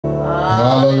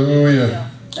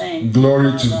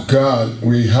Glory to God.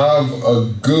 We have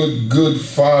a good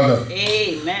Father.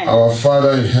 Amen. Our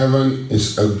Father in heaven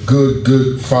is a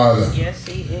good Father. Yes,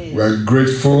 He is. We are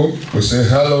grateful. We say,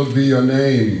 hallowed be your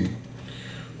name,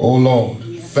 oh Lord.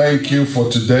 Thank you for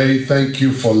today. Thank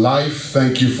you for life.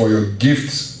 Thank you for your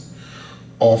gifts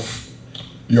of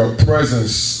your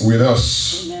presence with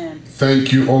us. Amen.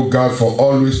 Thank you, oh God, for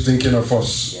always thinking of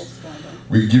us. Yes, Father.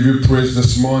 We give you praise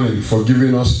this morning for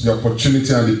giving us the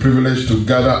opportunity and the privilege to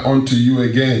gather unto you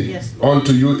again. Yes, Lord.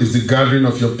 Unto you is the gathering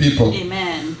of your people.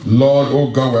 Amen. Lord,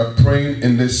 oh God, we're praying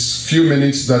in this few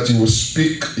minutes that you will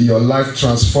speak your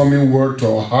life-transforming word to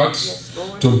our hearts, Yes,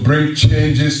 Lord. to bring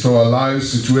changes to our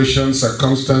lives, situations,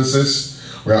 circumstances.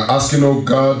 We are asking, oh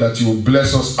God, that you will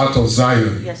bless us out of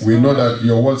Zion. Yes, we know Lord. that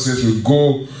your word says we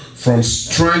go from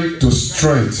strength to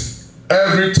strength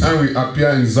every time we appear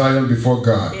in Zion before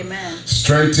God. Amen.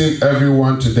 Strengthen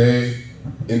everyone today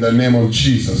in the name of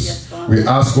Jesus. Yes, Father. We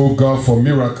ask, oh God, for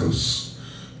miracles.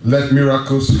 Let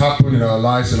miracles happen in our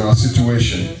lives, in our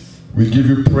situation. Yes. We give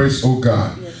you praise, oh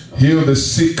God. Yes, Lord. Heal the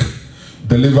sick,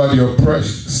 deliver the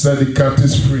oppressed, set the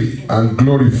captives free, and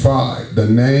glorify the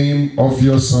name of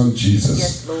your Son, Jesus.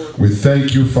 Yes, Lord. We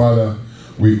thank you, Father.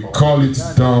 We call it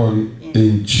done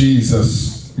in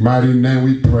Jesus' mighty name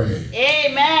we pray.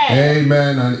 Amen.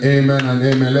 Amen and amen and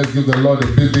amen. Let's give the Lord a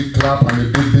big clap and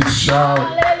a big shout.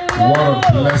 Hallelujah. What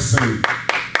a blessing.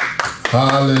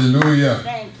 Hallelujah.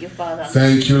 Thank you, Father.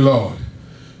 Thank you, Lord.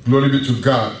 Glory be to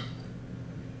God.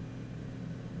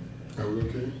 Are we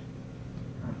okay?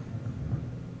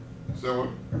 Is that what?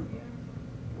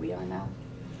 We are now.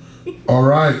 All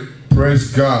right.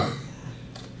 Praise God.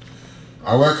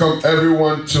 I welcome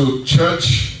everyone to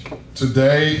church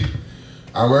today.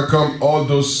 I welcome all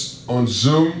those on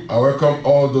Zoom. I welcome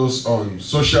all those on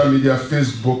social media,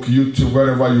 Facebook, YouTube,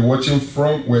 wherever you're watching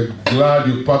from. We're glad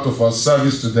you're part of our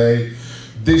service today.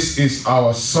 This is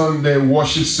our Sunday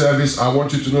worship service. I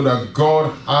want you to know that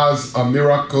God has a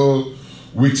miracle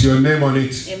with your name on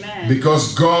it. Amen.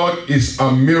 Because God is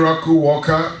a miracle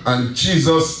worker and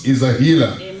Jesus is a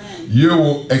healer. Amen. You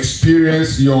will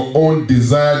experience your own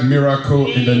desired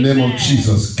miracle in the name of Amen.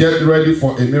 Jesus. Get ready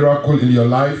for a miracle in your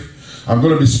life. I'm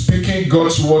going to be speaking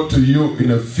God's word to you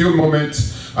in a few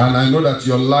moments, and I know that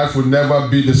your life will never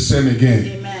be the same again.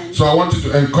 Amen. So I want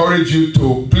to encourage you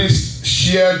to please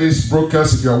share this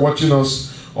broadcast. If you're watching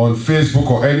us on Facebook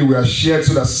or anywhere, share it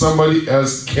so that somebody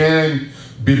else can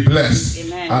be blessed.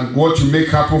 Amen. And what you make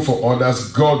happen for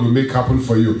others, God will make happen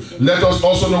for you. Amen. Let us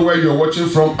also know where you're watching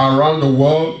from around the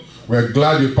world. We're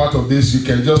glad you're part of this. You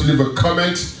can just leave a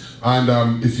comment,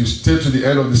 and if you stay to the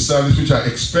end of the service, which I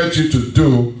expect you to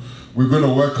do, we're going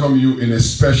to welcome you in a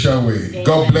special way. Amen.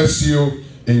 God bless you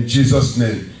in Jesus'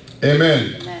 name.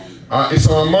 Amen. Amen. It's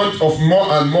our month of more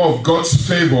and more of God's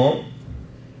favor,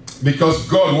 because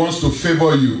God wants to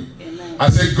favor you. Amen. I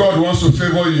say God wants to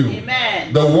favor you.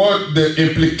 Amen. The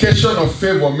implication of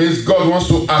favor means God wants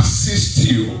to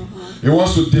assist you. He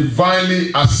wants to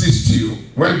divinely assist you.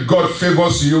 When God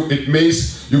favors you, it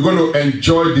means you're going to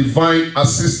enjoy divine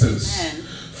assistance. Amen.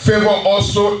 Favor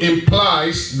also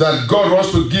implies that God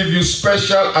wants to give you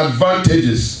special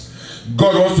advantages.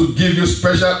 God wants to give you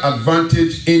special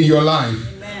advantage in your life.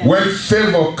 Amen. When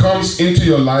favor comes into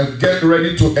your life, get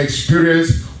ready to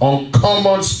experience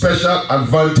uncommon special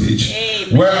advantage.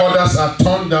 Amen. Where others are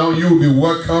turned down, you will be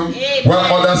welcomed. Amen. Where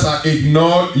others are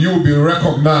ignored, you will be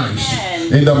recognized.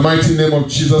 Amen. In the mighty name of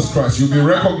Jesus Christ, you'll be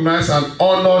recognized and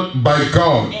honored by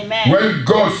God. Amen. When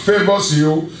God favors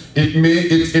you, it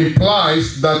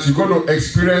implies that you're going to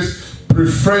experience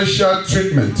preferential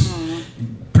treatment.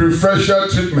 Preferential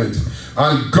treatment.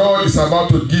 And God is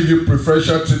about to give you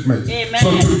preferential treatment. Amen.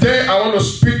 So today I want to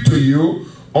speak to you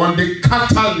on the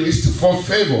catalyst for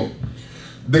favor.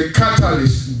 The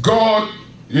catalyst. God,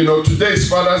 today is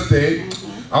Father's Day.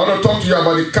 I want to talk to you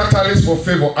about the catalyst for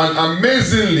favor. And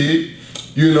amazingly,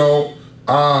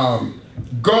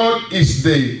 God is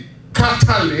the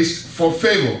catalyst for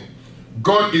favor.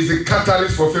 God is the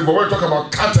catalyst for favor. When we talk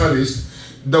about catalyst,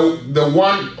 the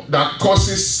one that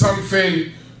causes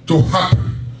something to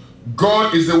happen.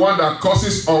 God is the one that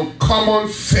causes uncommon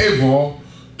favor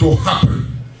to happen.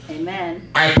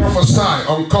 Amen. I prophesy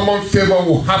uncommon favor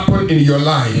will happen in your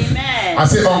life. Amen. I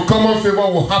say uncommon favor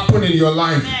will happen in your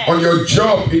life, Amen. on your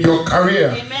job, in your career.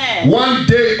 Amen. One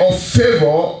day of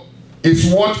favor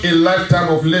is worth a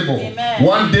lifetime of labor. Amen.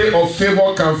 One day of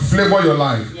favor can flavor your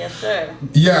life. Yes, sir.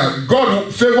 Yeah,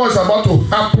 God, favor is about to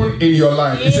happen in your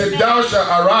life. He said, Amen. thou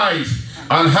shalt arise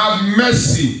and have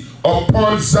mercy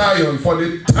upon Zion, for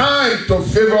the time to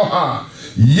favor her.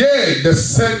 Yea, the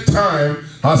set time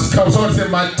has come. Someone say,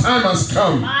 my time has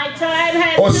come. My time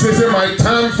has Or come. say, my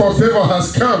time for favor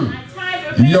has come. My time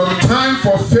for favor Your has time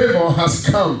for favor has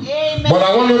come. Amen. But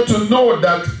I want you to know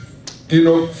that,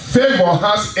 favor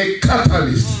has a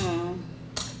catalyst.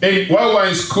 While we're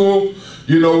in school,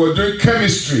 we're doing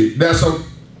chemistry. There's some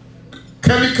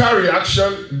chemical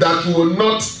reaction that will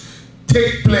not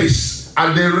take place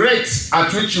at the rate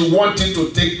at which you want it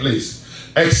to take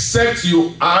place, except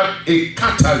you add a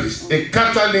catalyst. A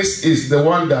catalyst is the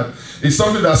one that is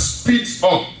something that speeds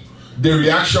up the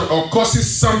reaction or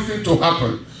causes something to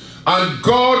happen. And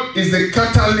God is the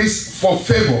catalyst for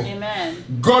favor. Amen.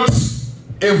 God's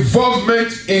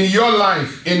involvement in your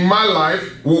life, in my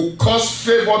life, will cause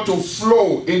favor to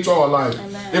flow into our life.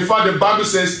 Amen. In fact, the Bible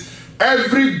says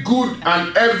every good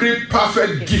and every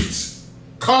perfect gift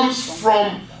comes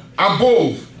from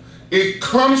above. It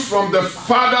comes from the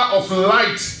Father of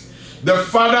light, the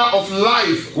Father of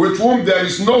life, with whom there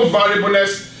is no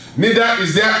variableness, neither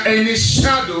is there any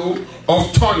shadow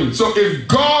of turning. So if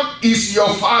God is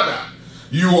your Father,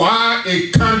 you are a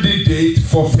candidate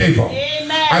for favor.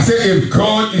 Amen. I say, if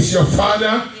God is your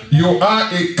Father, you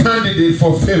are a candidate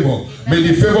for favor. May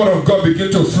the favor of God begin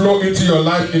to flow into your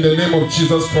life in the name of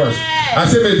Jesus Christ. I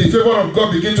say, may the favor of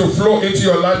God begin to flow into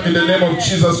your life in the name of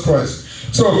Jesus Christ.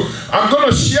 So, I'm going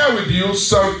to share with you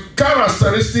some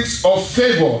characteristics of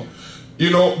favor,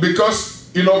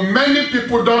 because, many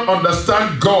people don't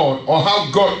understand God or how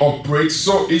God operates,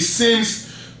 so it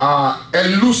seems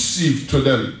elusive to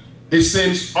them. It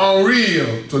seems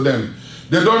unreal to them.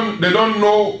 They don't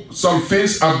know some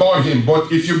things about him.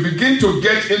 But if you begin to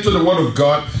get into the Word of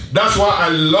God, that's why I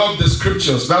love the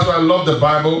scriptures. That's why I love the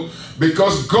Bible,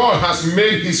 because God has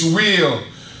made his will,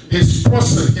 his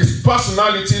person, his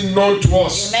personality known to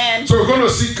us. Amen. So we're going to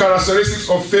see characteristics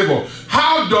of favor.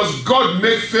 How does God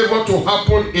make favor to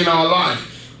happen in our life?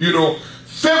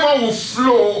 Favor will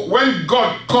flow when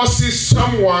God causes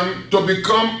someone to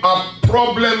become a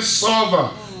problem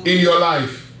solver in your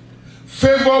life.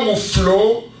 Favor will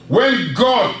flow when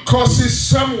God causes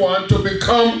someone to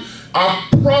become a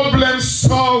problem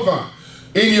solver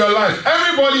in your life.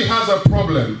 Everybody has a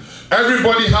problem.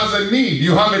 Everybody has a need.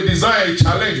 You have a desire, a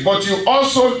challenge, but you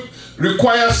also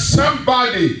require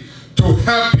somebody to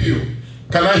help you.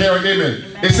 Can I hear an amen?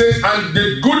 Amen. It says, and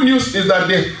the good news is that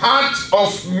the hearts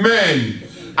of men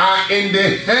are in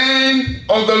the hand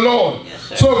of the Lord.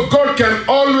 Yes, so God can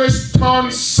always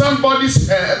turn somebody's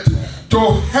head to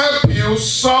help you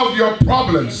solve your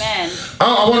problems. Amen.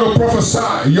 I want to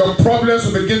prophesy. Your problems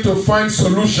will begin to find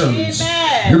solutions.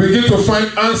 Amen. You begin to find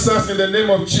answers in the name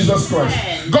of Jesus Christ.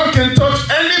 Amen. God can touch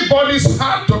anybody's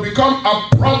heart to become a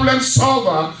problem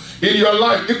solver in your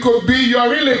life. It could be your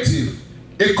relative.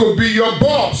 It could be your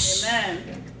boss.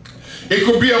 Amen. It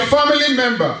could be a family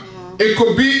member. It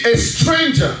could be a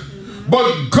stranger.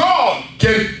 But God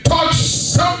can touch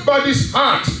somebody's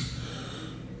heart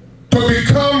to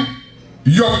become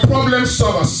your problem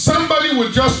solver. Somebody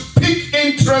will just pick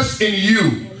interest in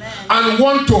you and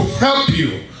want to help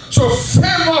you. So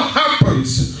favor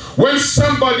happens when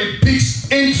somebody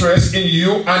picks interest in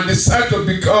you and decide to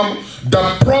become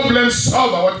the problem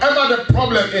solver. Whatever the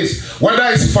problem is, whether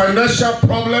it's financial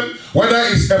problem, whether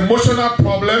it's emotional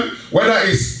problem, whether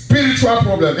it's spiritual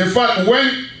problem. In fact,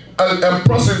 when a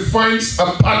person finds a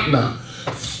partner,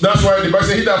 that's why the Bible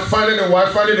says, he that findeth a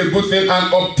wife findeth a good thing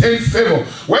and obtain favor.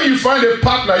 When you find a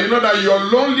partner, you know that your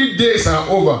lonely days are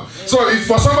over. So if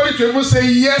for somebody to even say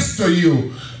yes to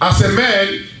you as a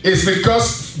man, it's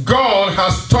because God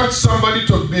has touched somebody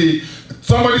to be,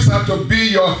 somebody's had to be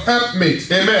your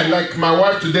helpmate. Amen. Like my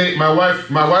wife today, my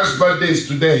wife's birthday is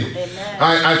today. Amen.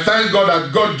 I thank God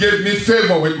that God gave me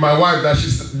favor with my wife, that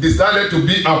she's decided to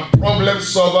be a problem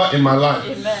solver in my life.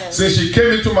 Amen. Since she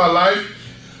came into my life,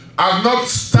 I've not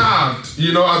starved.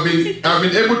 I've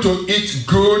been able to eat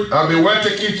good. I've been well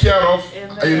taken care of.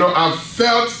 Amen. I've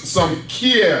felt some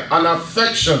care and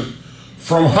affection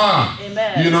from her.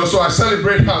 Amen. So I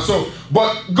celebrate her.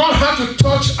 But God had to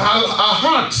touch her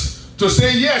heart to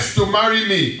say yes to marry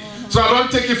me. So I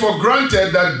don't take it for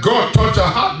granted that God touched her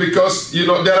heart, because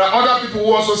there are other people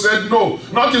who also said no,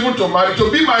 not even to marry,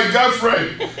 to be my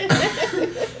girlfriend.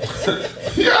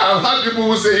 Yeah, I've had people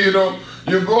who say,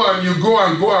 you go and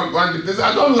they say,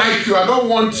 I don't like you, I don't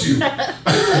want you.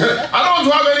 I don't want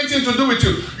to have anything to do with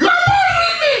you. You are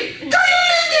bothering me. Can you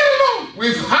leave me alone?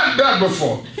 We've had that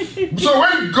before. So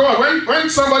when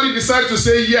somebody decides to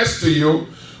say yes to you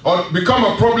or become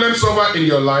a problem solver in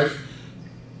your life,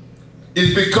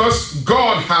 it's because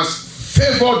God has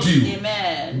favored you.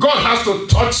 Amen. God has to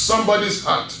touch somebody's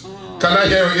heart. Can I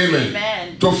hear an amen?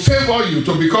 Amen. To favor you,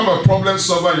 to become a problem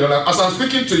solver in your life. As I'm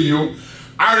speaking to you,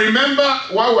 I remember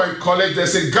while we were in college,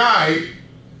 there's a guy,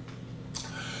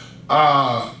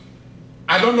 I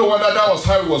don't know whether that was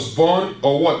how he was born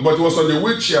or what, but it was on the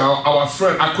wheelchair. Our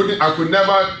friend, I could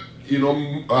never,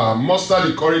 muster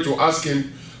the courage to ask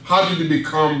him, how did he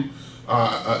become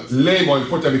lame or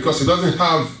impotent, because he doesn't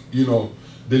have,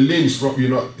 the limbs from,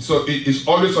 so it's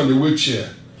always on the wheelchair,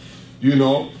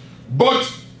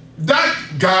 But that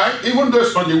guy, even though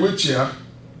it's on the wheelchair,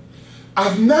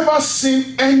 I've never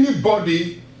seen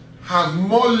anybody have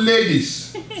more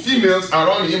ladies, females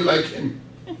around him like him.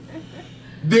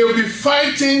 They'll be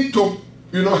fighting to,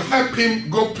 help him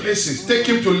go places, take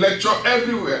him to lecture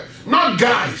everywhere. Not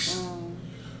guys.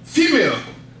 Female.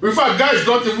 In fact, guys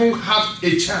don't even have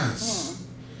a chance.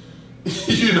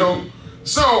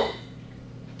 So,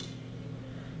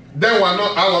 then we're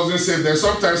not, I wasn't saying that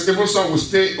sometimes even some will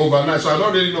stay overnight, so I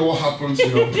don't really know what happens,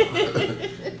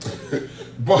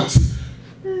 But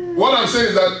what I'm saying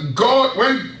is that God,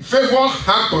 when favor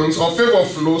happens or favor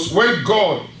flows, when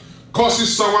God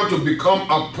causes someone to become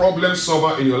a problem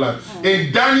solver in your life.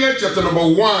 In Daniel chapter number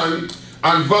 1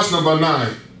 and verse number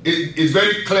 9, it is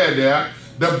very clear there.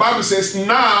 The Bible says,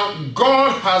 now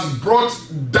God has brought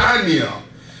Daniel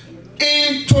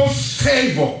into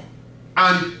favor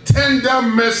and tender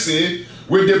mercy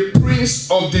with the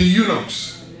prince of the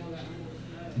eunuchs.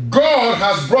 God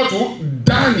has brought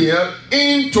Daniel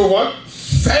into what?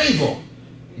 Favor.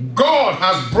 God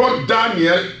has brought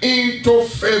Daniel into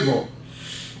favor.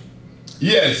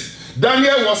 Yes,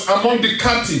 Daniel was among the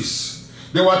captives.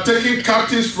 They were taking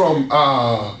captives from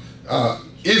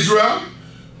Israel,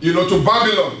 to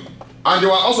Babylon. And they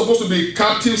were all supposed to be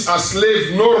captives as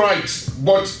slaves, no rights.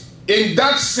 But in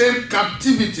that same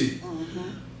captivity,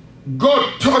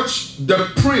 God touched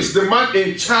the prince, the man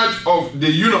in charge of the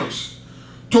eunuchs,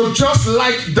 to just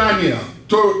like Daniel.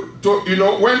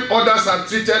 When others are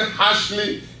treated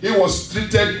harshly, he was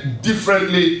treated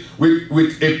differently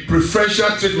with a preferential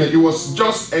treatment. He was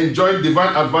just enjoying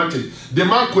divine advantage. The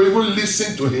man could even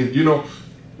listen to him.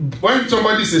 When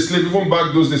somebody is a slave, even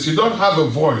back those days, you don't have a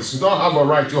voice, you don't have a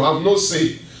right, you have no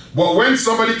say. But when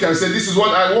somebody can say, this is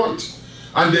what I want,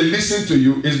 and they listen to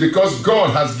you, it's because God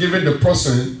has given the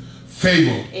person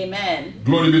favor. Amen.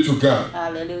 Glory be to God.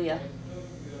 Hallelujah.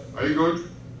 Are you good?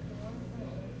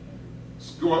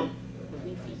 Go on.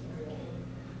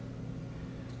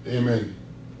 Amen.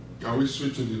 Can we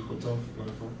switch to the hotel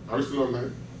platform? Are we still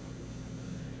online?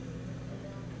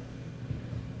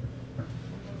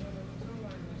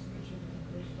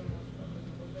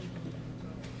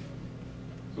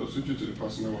 So switch it to the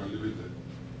personal one, leave it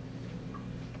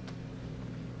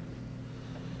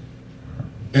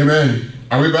there. Amen.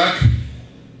 Are we back?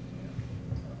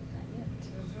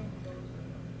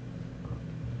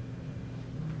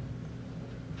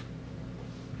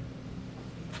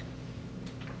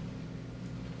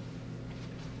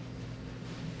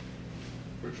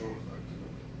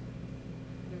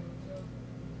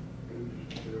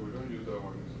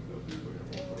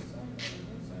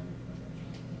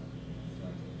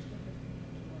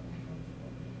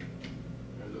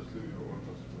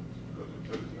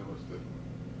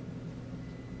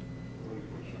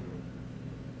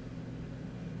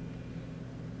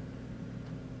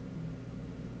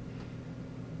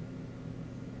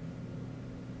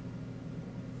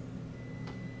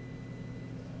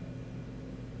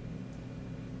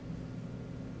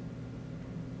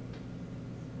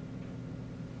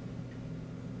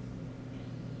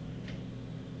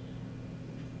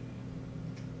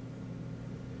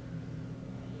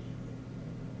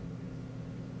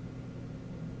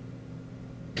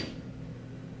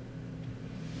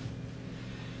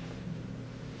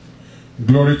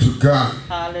 Glory to God.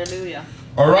 Hallelujah.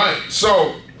 All right,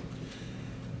 so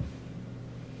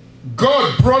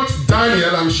God brought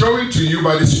Daniel, I'm showing to you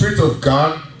by the Spirit of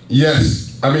God.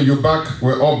 Yes, you're back.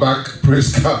 We're all back.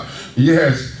 Praise God.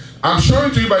 Yes, I'm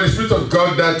showing to you by the Spirit of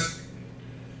God that,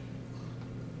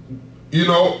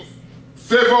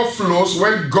 favor flows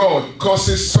when God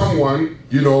causes someone,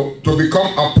 to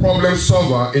become a problem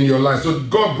solver in your life. So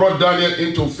God brought Daniel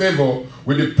into favor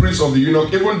with the prince of the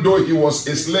eunuch, even though he was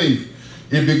a slave.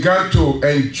 He began to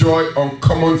enjoy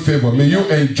uncommon favor. May you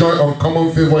enjoy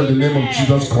uncommon favor in the name of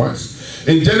Jesus Christ.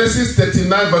 In Genesis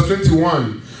 39 verse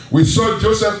 21, we saw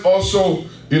Joseph also,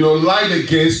 lied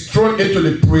against, thrown into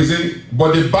the prison.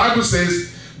 But the Bible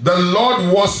says the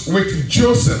Lord was with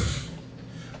Joseph.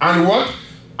 And what?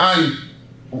 And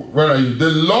where are you? The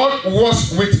Lord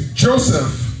was with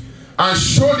Joseph and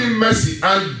showed him mercy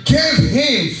and gave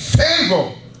him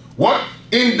favor. What?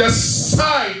 In the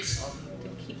sight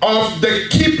of the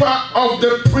keeper of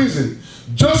the prison.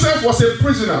 Joseph was a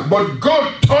prisoner, but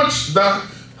God touched the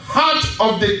heart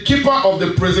of the keeper of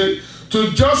the prison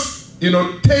to just,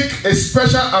 take a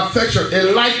special affection,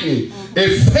 a liking,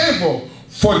 a favor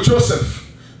for Joseph.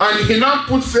 And he now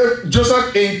put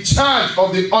Joseph in charge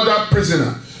of the other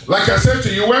prisoner. Like I said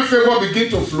to you, when favor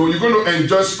begins to flow, you're going to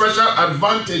enjoy special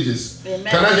advantages. Amen.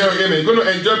 Can I hear an amen? You're going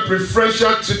to enjoy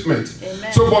preferential treatment.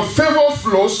 Amen. So, but favor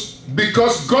flows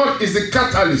because God is the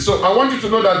catalyst. So I want you to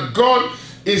know that God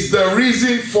is the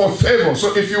reason for favor.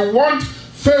 So if you want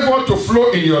favor to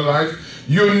flow in your life,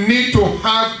 you need to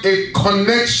have a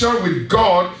connection with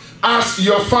God as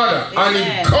your Father. Amen. And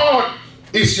if God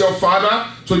is your Father,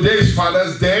 today is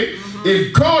Father's Day.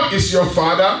 If God is your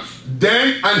Father,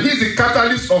 then, and He's the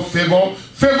catalyst of favor,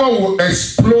 favor will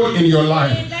explode in your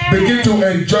life. Amen. Begin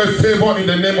to enjoy favor in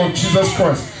the name of Jesus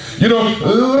Christ.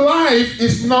 Life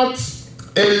is not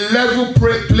a level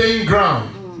playing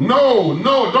ground. No,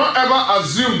 don't ever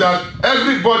assume that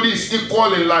everybody is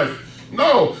equal in life.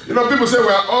 No, people say we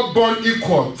are all born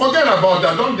equal. Forget about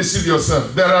that. Don't deceive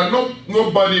yourself. There are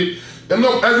everybody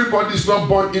is not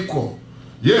born equal.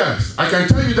 Yes, I can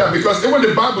tell you that because even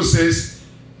the Bible says,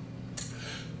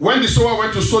 when the sower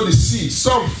went to sow the seed,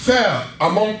 some fell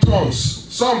among thorns,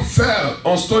 some fell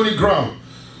on stony ground,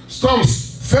 some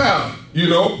fell,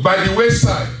 by the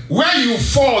wayside. Where you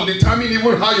fall determines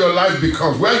even how your life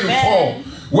becomes. Where you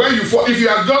fall, if you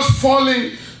are just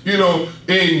falling,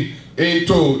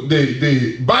 into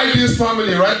the Biden's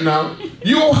family right now,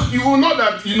 you will know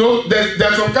that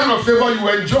there's some kind of favor you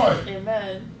enjoy.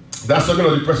 Amen. That's talking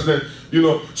of the president,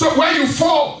 So where you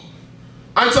fall,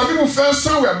 and some people fell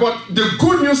somewhere, but the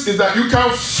good news is that you can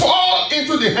fall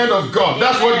into the hand of God.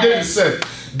 That's what David said.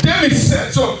 David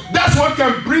said, so that's what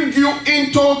can bring you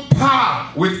into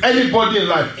power with anybody in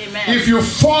life. Amen. If you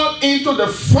fall into the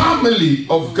family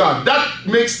of God, that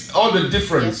makes all the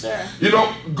difference. Yes,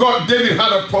 sir. David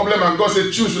had a problem and God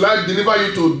said, choose, should I deliver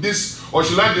you to this or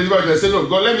should I deliver you to that? I said, no,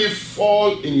 God, let me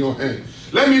fall in your hand.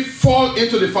 Let me fall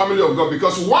into the family of God,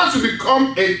 because once you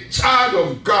become a child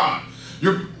of God,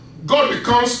 God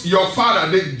becomes your father.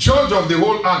 The judge of the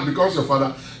whole earth becomes your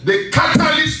father. The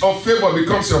catalyst of favor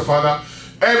becomes your father.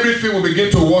 Everything will begin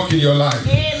to work in your life.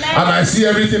 Amen. And I see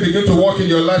everything begin to work in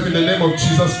your life in the name of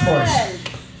Jesus Christ.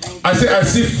 I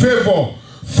see favor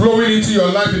flowing into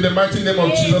your life in the mighty name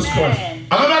of Jesus Christ.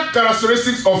 Another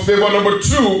characteristic of favor, number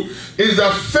 2, is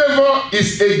that favor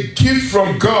is a gift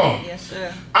from God. Yes,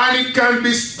 sir. And it can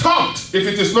be stopped if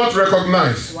it is not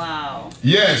recognized. Wow.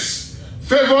 Yes.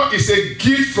 Favor is a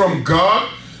gift from God.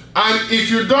 And if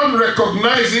you don't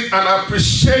recognize it and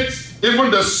appreciate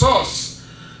even the source,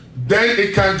 then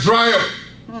it can dry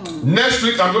up. Next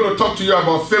week, I'm going to talk to you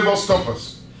about favor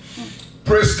stoppers.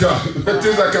 Praise God.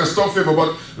 Things that can stop favor.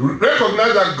 But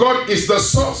recognize that God is the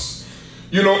source.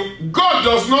 God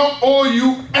does not owe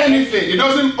you anything. He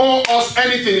doesn't owe us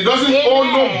anything. He doesn't owe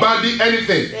nobody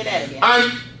anything.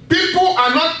 And people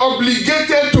are not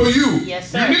obligated to you.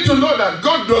 Yes, sir. You need to know that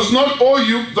God does not owe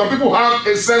you. Some people have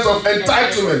a sense of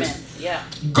entitlement. Yeah.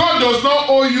 God does not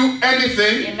owe you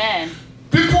anything. Amen.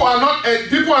 People are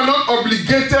not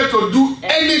obligated to do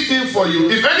anything for you.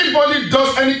 If anybody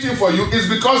does anything for you, it's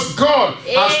because God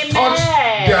has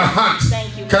touched their heart.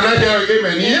 Thank you. Can I hear an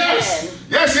amen? Yes.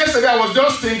 Yes, yesterday I was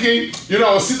just thinking,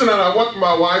 I was sitting and I watched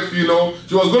my wife, she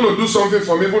was going to do something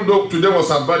for me, even though today was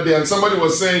her birthday, and somebody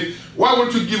was saying, why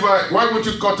won't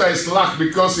you cut her a slack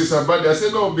because it's her birthday? I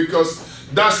said, no, because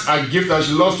that's a gift and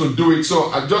she loves to do it.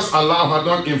 So I just allow her,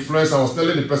 don't influence. I was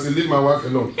telling the person, leave my wife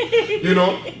alone.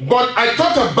 But I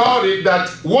thought about it, that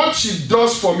what she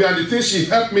does for me and the things she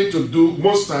helped me to do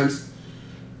most times,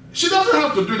 she doesn't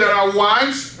have to do. There are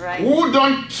wives who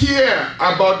don't care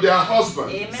about their husband.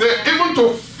 Amen. Say, even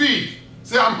to feed.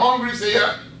 Say, I'm hungry. Say,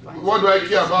 yeah. What do I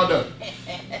care about that?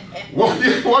 What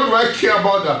do I care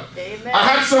about that? Amen. I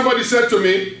had somebody said to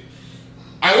me,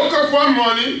 I woke up one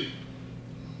morning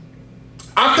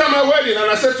after my wedding, and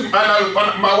I said to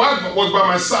my wife was by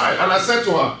my side, and I said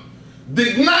to her,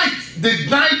 the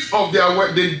night of their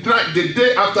wedding, the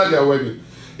day after their wedding,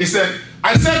 I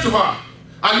said to her,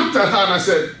 I looked at her and I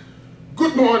said,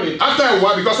 good morning. After a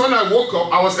while, because when I woke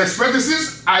up, I was expecting,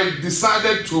 since I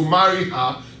decided to marry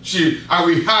her, and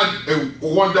we had a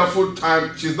wonderful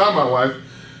time. She's now my wife.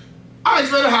 I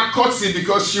expected her courtesy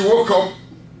because she woke up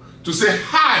to say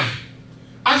hi.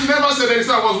 And she never said anything.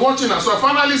 So I was watching her. So I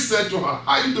finally said to her, how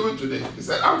are you doing today? He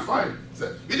said, I'm fine. He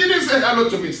said, he didn't say hello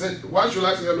to me. He said, why should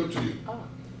I say hello to you? Oh.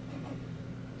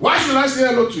 Why should I say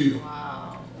hello to you?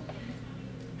 Wow.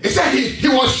 He said he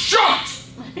was shocked.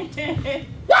 Why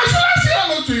should I say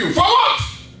hello to you? For what?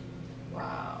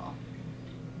 Wow.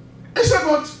 He said,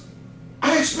 but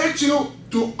I expect you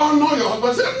to honor your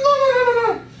husband. I said,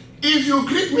 no. if you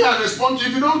greet me, I respond to you.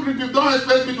 If you don't greet me, don't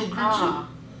expect me to greet you.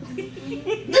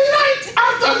 The night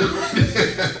after the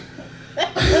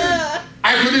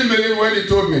I couldn't believe when he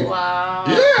told me. Wow.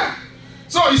 Yeah.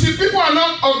 So you see, people are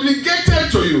not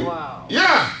obligated to you. Wow.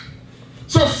 Yeah.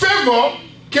 So favor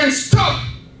can stop.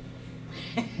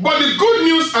 But the good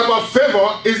news about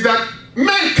favor is that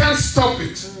men can't stop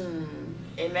it.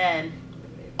 Amen.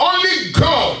 Only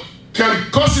God can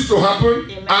cause it to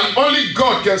happen. Amen. And only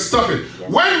God can stop it.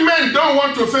 Yes. When men don't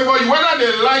want to favor you, whether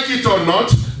they like it or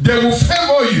not, they will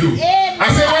favor you. Amen.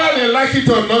 I say whether they like it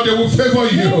or not, they will favor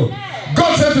you. Amen.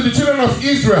 God said to the children of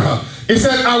Israel, he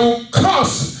said, I will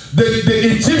cause the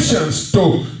Egyptians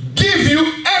to give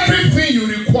you everything you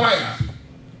require.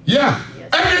 Yeah. Yes.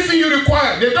 Everything you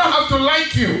require. They don't have to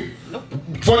like you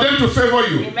for them to favor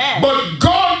you. Amen. But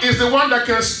God is the one that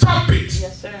can stop it.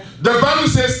 Yes, sir. The Bible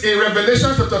says in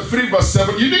Revelation chapter 3 verse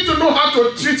 7, you need to know how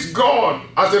to treat God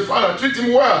as a father. Treat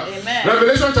him well. Amen.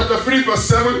 Revelation chapter 3 verse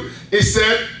 7, it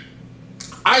said,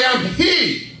 I am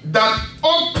he that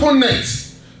openeth,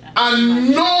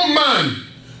 and no man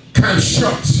can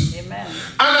shut. Amen.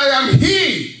 And I am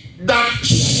he that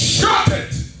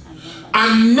shutteth,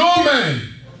 and no man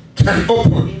can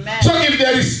open. Amen. So if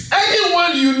there is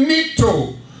anyone you need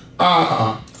to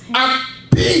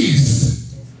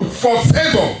appease for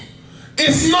favor,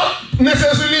 it's not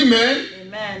necessarily men,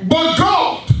 Amen. but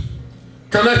God.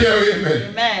 Can I hear you? Amen.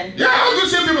 Amen. Yeah, I've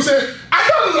seen people say, I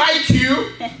don't like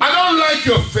you, I don't like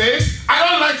your face, I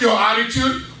don't like your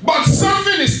attitude, but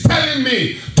something is telling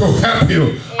me to help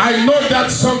you. I know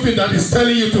that's something that is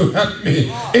telling you to help me.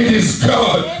 It is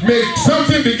God. May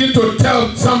something begin to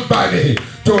tell somebody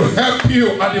to help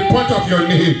you at the point of your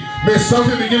need. May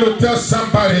something begin to tell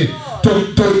somebody to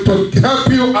help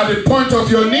you at the point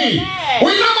of your need.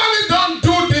 We normally don't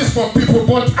do this for people,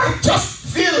 but I just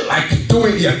feel like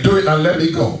doing it. Do it and let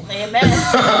me go. Amen.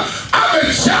 I'm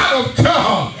a child of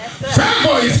God. Yes,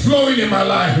 Favor is flowing in my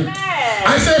life. Amen.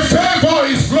 I say favor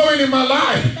is flowing in my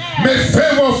life. Amen. May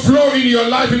favor flow in your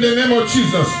life in the name of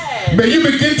Jesus. Amen. May you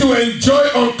begin to enjoy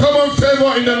uncommon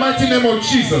favor in the mighty name of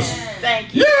Jesus.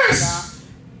 Thank you. Yes.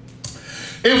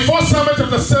 In 1 Samuel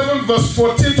chapter 7 verse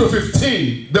 14 to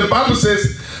 15, the Bible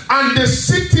says, and the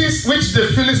cities which the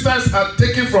Philistines had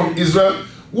taken from Israel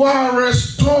were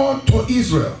restored to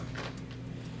Israel.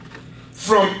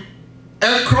 From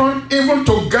Ekron even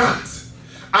to Gath,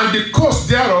 and the coast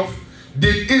thereof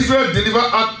did Israel deliver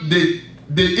out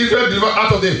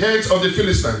out of the hands of the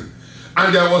Philistines.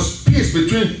 And there was peace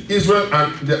between Israel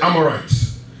and the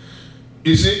Amorites.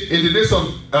 You see, in the days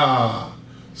of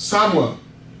Samuel,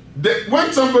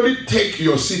 when somebody take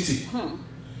your city,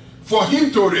 for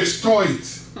him to restore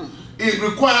it, it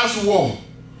requires war.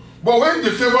 But when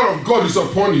the favor of God is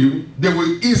upon you, they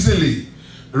will easily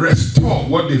restore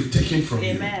what they've taken from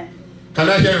Amen. you. Can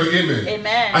I hear you? Amen.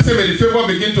 Amen. I say, may the favor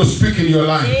begin to speak in your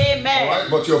life. Amen. All right?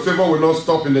 But your favor will not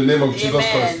stop in the name of Jesus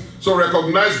Amen. Christ. So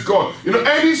recognize God. You know,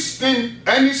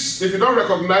 if you don't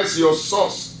recognize your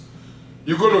source,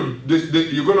 you're going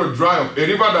to dry up. A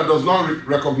river that does not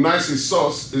recognize its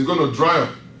source is going to dry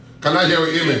up. Can I hear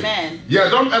you? Amen. Amen. Yeah,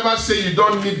 don't ever say you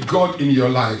don't need God in your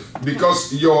life,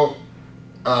 because your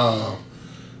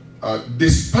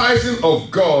despising of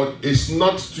God is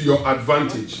not to your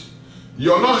advantage.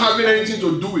 You're not having anything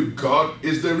to do with God.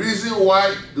 It's the reason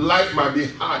why life might be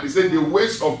hard. He said the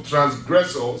ways of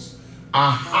transgressors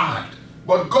are hard.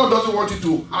 But God doesn't want you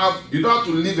to you don't have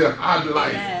to live a hard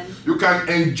life. Amen. You can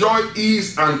enjoy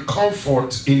ease and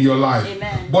comfort in your life.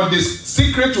 Amen. But the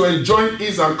secret to enjoying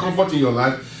ease and comfort in your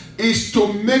life is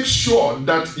to make sure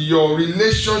that your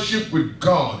relationship with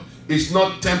God is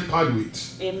not tampered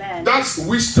with. Amen. That's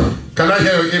wisdom. Can I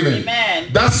hear you? Amen. Amen.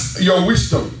 That's your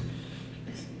wisdom.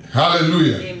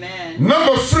 Hallelujah. Amen.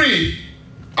 Number 3,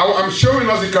 I'm showing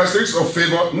us the characteristics of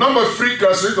favor. Number 3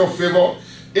 characteristic of favor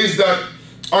is that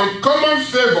uncommon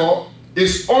favor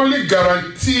is only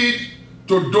guaranteed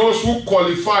to those who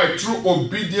qualify through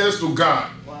obedience to God.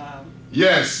 Wow.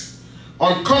 Yes.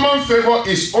 Uncommon favor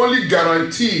is only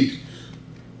guaranteed,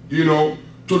 to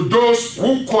those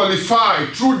who qualify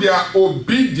through their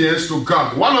obedience to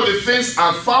God. One of the things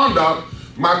I found out,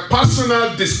 my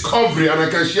personal discovery, and I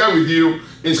can share with you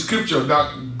in scripture,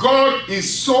 that God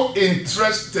is so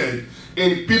interested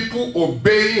in people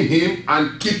obeying him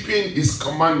and keeping his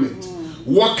commandments,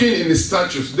 walking in his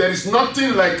statutes. There is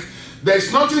nothing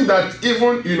that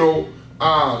even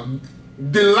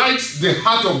delights the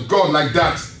heart of God like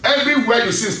that. Everywhere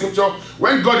you see in scripture,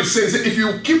 when God is saying, if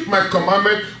you keep my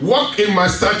commandment, walk in my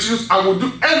statutes, I will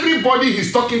do. Everybody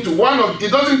he's talking to, he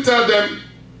doesn't tell them,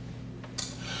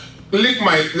 lick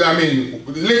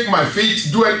my feet,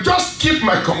 do it. Just keep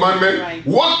my commandment, Right.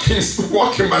 walk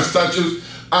in my statutes,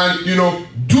 and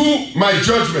do my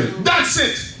judgment. That's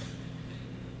it.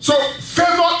 So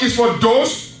favor is for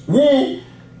those who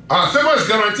favor is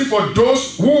guaranteed for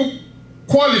those who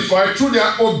qualify through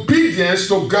their obedience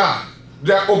to God.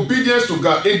 Their obedience to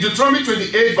God. In Deuteronomy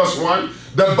 28 verse 1,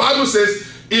 the Bible says,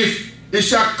 if it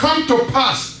shall come to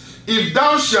pass, if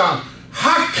thou shalt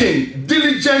hearken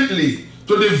diligently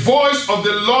to the voice of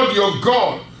the Lord your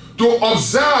God, to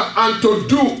observe and to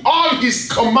do all his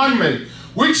commandments,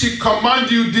 which he command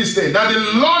you this day, that the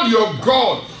Lord your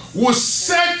God will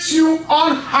set you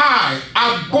on high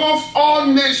above all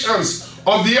nations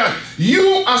of the earth.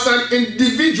 You as an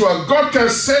individual, God can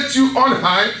set you on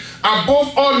high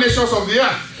above all nations of the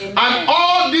earth. Amen. And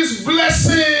all these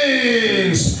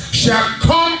blessings shall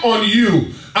come on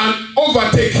you and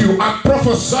overtake you. I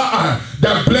prophesy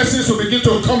that blessings will begin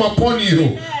to come upon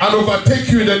you and overtake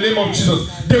you in the name of Jesus.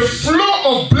 The flow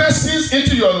of blessings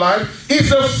into your life is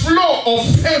the flow of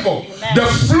favor. Amen. The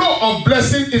flow of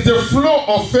blessing is the flow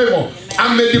of favor. Amen.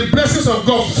 And may the blessings of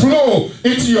God flow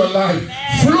into your life.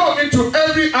 Amen. Flow into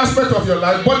every aspect of your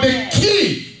life. But the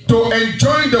key to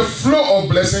enjoying the flow of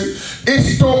blessing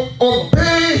is to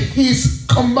obey his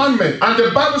commandment. And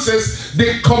the Bible says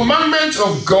the commandments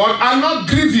of God are not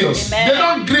grievous. Amen. They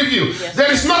don't grieve you. Yes.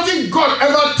 There is nothing God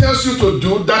ever tells you to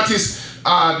do that is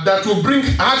that will bring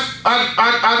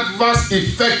adverse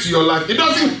effect to your life. It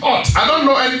doesn't hurt. I don't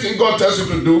know anything God tells you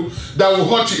to do that will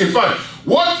hurt you. In fact,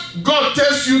 what God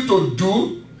tells you to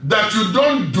do that you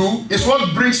don't do is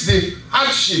what brings the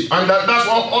hardship, and that's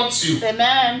what hurts you.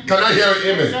 Amen. Can I hear an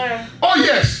amen? Yes, sir. Oh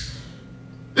yes.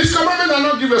 These commandments are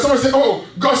not given. Someone say, oh,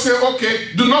 God said,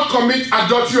 okay, do not commit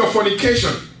adultery or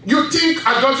fornication. You think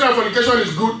adultery and fornication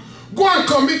is good? Go and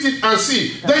commit it and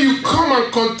see. Then you come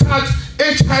and contact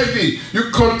HIV. You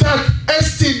contact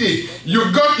STD.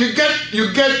 You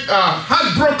get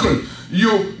heartbroken.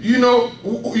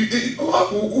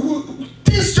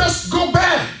 Things just go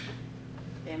bad.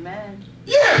 Amen.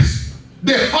 Yes,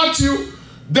 they hurt you,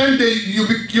 then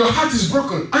your heart is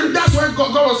broken, and that's why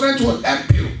God was trying to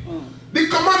help you. The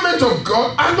commandments of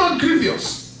God are not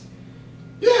grievous.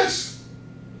 Yes,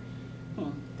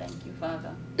 Thank you,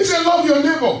 Father. He said, love your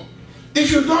neighbor.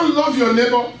 If you don't love your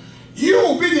neighbor, you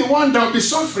will be the one that will be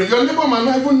suffering. Your neighbor might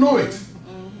not even know it.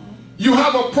 You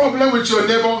have a problem with your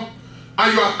neighbor,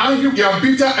 and you are angry, you are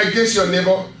bitter against your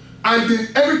neighbor, and then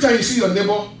every time you see your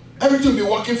neighbor, everything will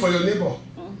be working for your neighbor.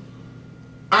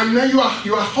 And then you are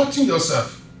hurting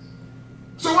yourself.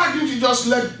 So why didn't you just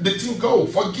let the thing go,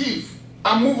 forgive,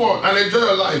 and move on and enjoy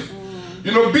your life?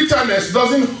 Bitterness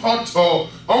doesn't hurt, or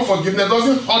unforgiveness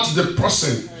doesn't hurt the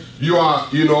person you are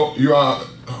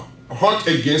hurt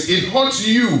against. It hurts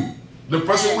you, the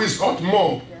person who is hurt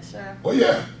more. Yes, sir. Oh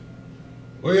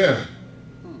yeah.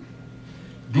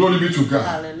 Glory be to God.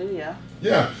 Hallelujah.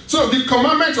 Yeah. So the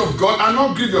commandments of God are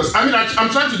not grievous. I mean, I'm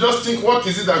trying to just think, what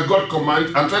is it that God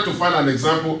commands? I'm trying to find an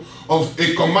example of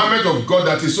a commandment of God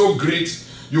that is so great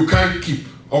you can't keep,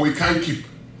 or we can't keep.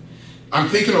 I'm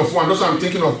thinking of one. Also, I'm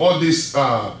thinking of all this,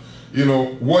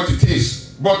 what it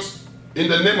is. But in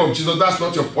the name of Jesus, that's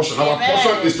not your portion. Our Amen.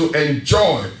 portion is to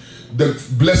enjoy the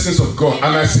blessings of God. Amen.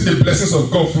 And I see the blessings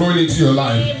of God flowing into your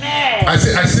life. Amen. I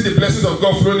see the blessings of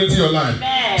God flowing into your life.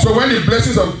 Amen. So when the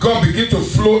blessings of God begin to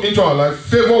flow into our life,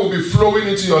 favor will be flowing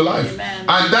into your life. Amen.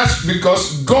 And that's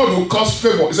because God will cause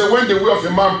favor. He said, when the way of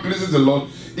a man pleases the Lord,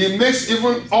 it makes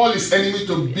even all his enemies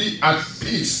to be at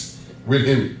peace with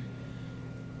him.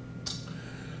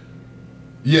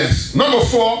 Yes. Number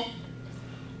 4,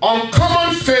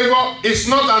 uncommon favor is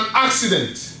not an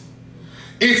accident.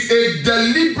 It's a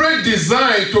deliberate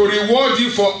design to reward you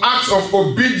for acts of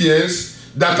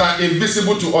obedience that are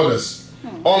invisible to others.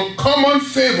 Uncommon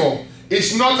favor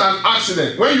is not an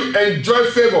accident. When you enjoy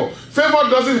favor, favor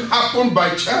doesn't happen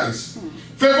by chance.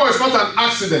 Favor is not an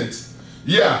accident.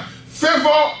 Yeah.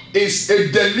 Favor is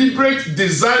a deliberate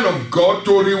design of God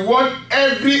to reward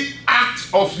every act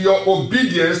of your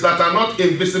obedience that are not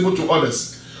invisible to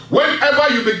others.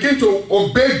 Whenever you begin to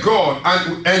obey God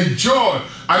and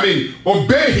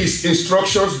obey his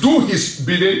instructions, do his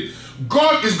bidding,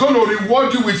 God is going to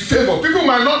reward you with favor. People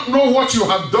might not know what you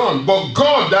have done, but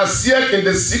God that seeth in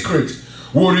the secret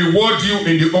will reward you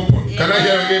in the open. Amen. Can I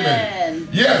hear an amen?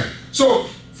 Yeah. So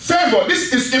favor,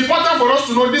 this is important for us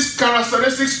to know these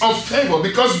characteristics of favor,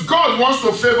 because God wants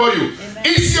to favor you. Amen.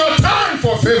 It's your time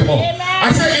for favor. Amen.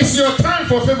 I say it's your time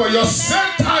for favor. Your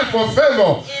set time for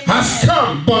favor has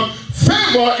come. But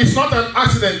favor is not an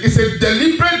accident. It's a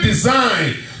deliberate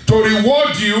design to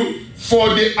reward you for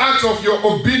the acts of your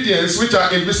obedience which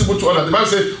are invisible to others. The Bible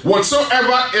says,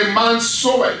 whatsoever a man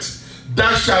soweth,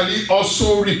 that shall ye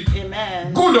also reap.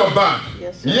 Amen. Good or bad?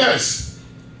 Yes, sir. Yes.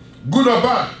 Good or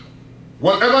bad?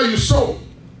 Whatever you sow,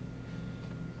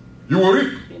 you will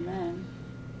reap. Amen.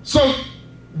 So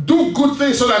do good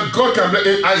things so that God can bless.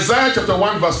 In Isaiah chapter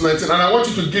 1 verse 19, and I want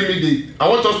you to give me I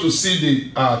want us to see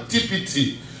the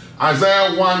TPT.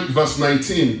 Isaiah 1 verse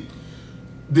 19.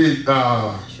 The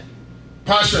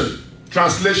Passion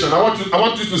translation. I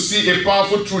want you to see a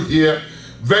powerful truth here,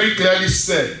 very clearly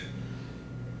said.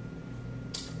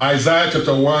 Isaiah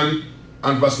chapter 1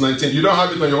 and verse 19. You don't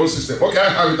have it on your own system. Okay, I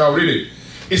have it. I'll read it.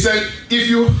 It said, if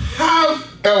you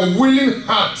have a willing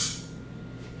heart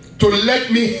to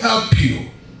let me help you.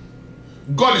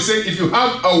 God is saying, if you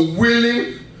have a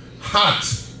willing heart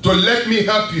to let me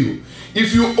help you,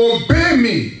 if you obey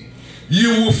me, you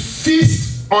will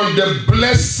feast on the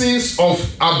blessings of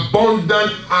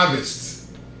abundant harvest.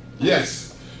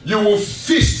 Yes. You will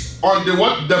feast on the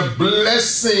what? The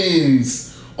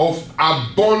blessings of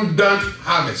abundant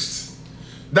harvest.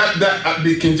 That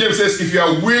the King James says, if you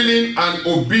are willing and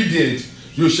obedient,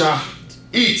 you shall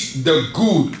eat the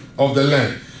good of the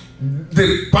land.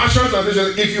 The Passion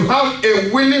Translation, if you have a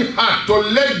willing heart to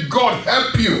let God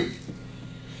help you,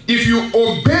 if you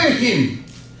obey him,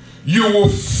 you will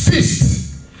feast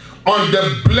on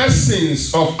the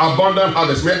blessings of abundant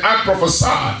harvest. May I prophesy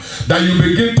that you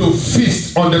begin to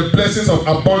feast on the blessings of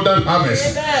abundant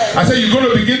harvest. Amen. I say you're going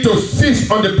to begin to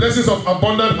feast on the blessings of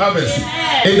abundant harvest.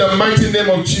 Amen. In the mighty name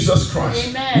of Jesus Christ.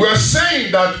 Amen. We are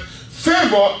saying that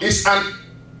favor is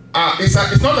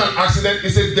it's not an accident.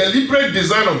 It's a deliberate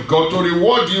design of God to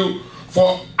reward you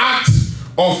for acts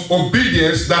of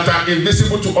obedience that are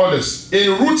invisible to others.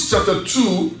 In Ruth chapter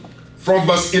 2 from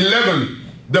verse 11,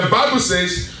 the Bible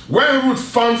says, when Ruth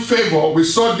found favor, we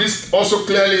saw this also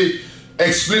clearly,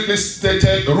 explicitly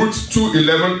stated, Ruth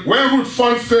 2:11. When Ruth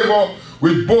found favor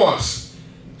with Boaz,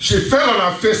 she fell on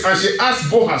her face and she asked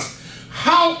Boaz,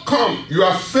 how come you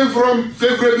are favoring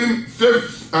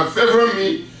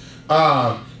me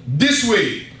this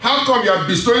way? How come you are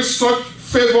bestowing such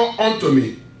favor unto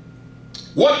me?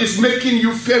 What is making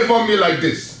you favor me like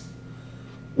this?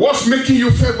 What's making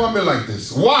you favor me like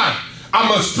this? Why?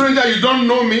 I'm a stranger, you don't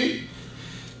know me.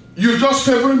 You just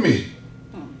favoring me.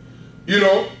 You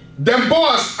know, then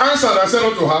Boaz answered and said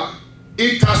unto her,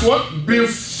 it has what? Been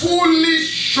fully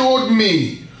showed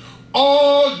me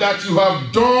all that you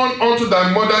have done unto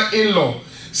thy mother-in-law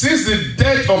since the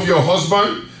death of your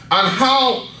husband, and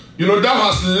how, you know, thou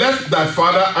hast left thy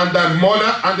father and thy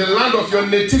mother and the land of your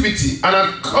nativity, and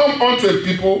hast come unto a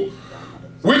people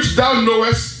which thou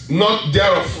knowest not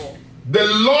thereof. The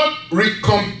Lord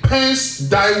recompense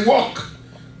thy work,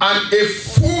 and a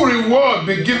full reward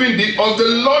be given thee of the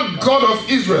Lord God of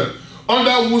Israel,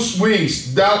 under whose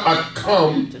wings thou art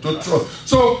come to trust.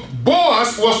 So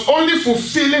Boaz was only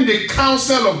fulfilling the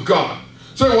counsel of God.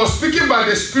 So he was speaking by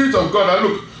the Spirit of God. And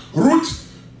look,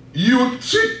 Ruth, you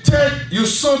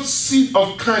sowed seed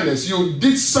of kindness. You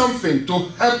did something to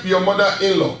help your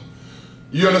mother-in-law.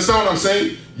 You understand what I'm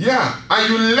saying? Yeah. And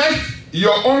you left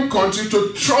your own country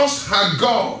to trust her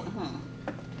God.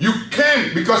 You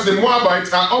came because the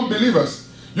Moabites are unbelievers.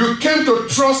 You came to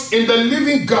trust in the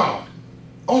living God.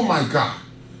 Oh my God.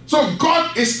 So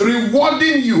God is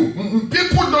rewarding you.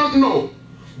 People don't know.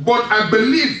 But I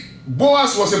believe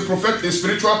Boaz was a prophet, a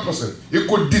spiritual person. He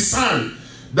could discern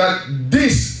that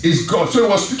this is God. So he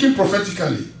was speaking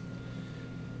prophetically.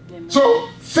 Amen. So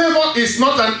favor is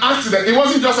not an accident. It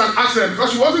wasn't just an accident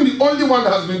because she wasn't the only one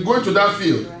that has been going to that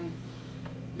field. Right.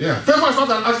 Yeah, favor is not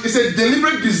an accident. It's a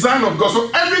deliberate design of God.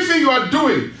 So everything you are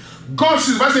doing, God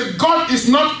says, God is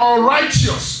not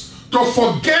unrighteous to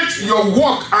forget your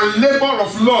work and labor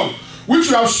of love, which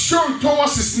you have shown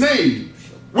towards his name.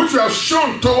 Which you have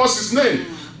shown towards his name.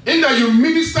 In that you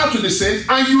minister to the saints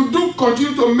and you do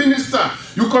continue to minister.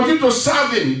 You continue to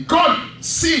serve him. God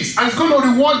sees and is going to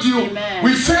reward you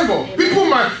with favor. Amen. People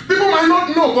might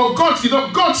not know, but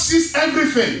God sees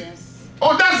everything. Yes.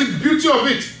 Oh, that's the beauty of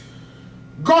it.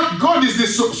 God is the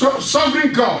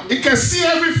sovereign God. He can see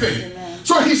everything. Amen.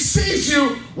 So he sees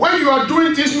you when you are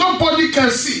doing things nobody can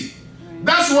see. Right.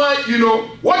 That's why, you know,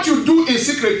 what you do in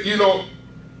secret, you know,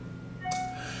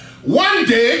 one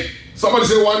day, somebody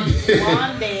say one day.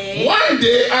 One day. One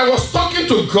day I was talking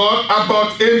to God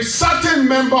about a certain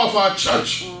member of our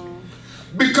church.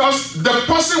 Because the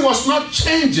person was not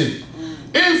changing.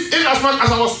 In as much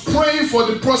as I was praying for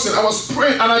the person, I was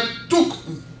praying and I took,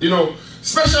 you know,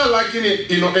 special liking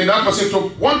in that person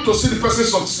to want to see the person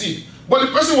succeed. But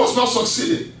the person was not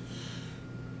succeeding.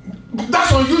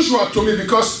 That's unusual to me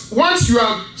because once you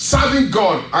are serving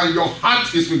God and your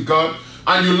heart is with God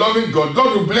and you're loving God,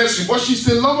 God will bless you. But she's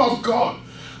the love of God.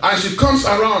 And she comes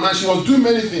around and she was doing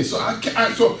many things. So I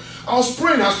was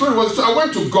praying. Her story was, so I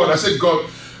went to God. I said, God,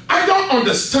 I don't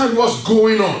understand what's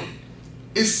going on.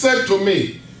 He said to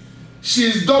me,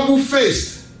 she's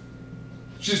double-faced.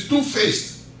 She's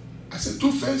two-faced. I said,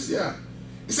 two-faced? Yeah.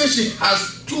 He said she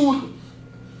has two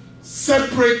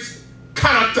separate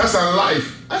characters and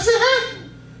life. I said, huh?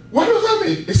 What does that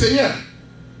mean? He said, yeah.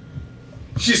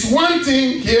 She's one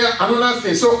thing here, another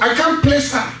thing. So I can't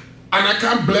place her. And I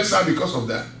can't bless her because of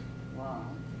that. Wow.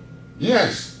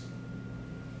 Yes.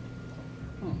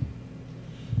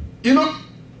 You know,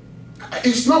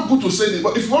 it's not good to say this,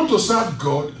 but if you want to serve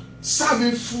God, serve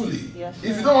Him fully. Yes,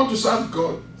 if you don't want to serve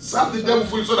God, serve the devil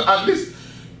fully, so that at least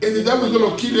if the devil is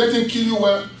going to kill you, let him kill you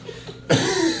well.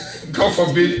 God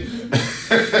forbid.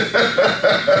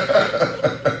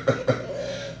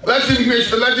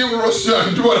 Let him roast you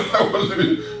and do whatever I want to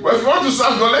do. But if you want to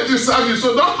serve God, let him serve you.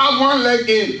 So don't have one leg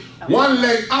in, one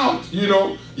leg out. You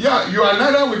know, yeah, you are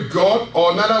neither with God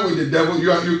or neither with the devil.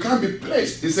 You can't be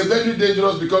placed. It's a very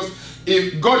dangerous, because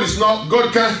if God is not,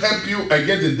 God can't help you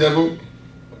against the devil.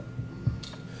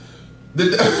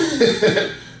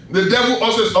 The devil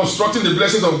also is obstructing the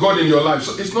blessings of God in your life.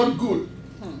 So it's not good.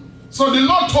 So the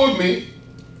Lord told me,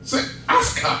 say,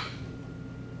 ask her.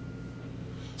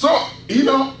 So, you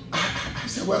know, I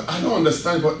said, well, I don't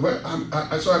understand, but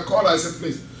so I called her. I said,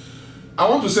 please, I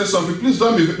want to say something. Please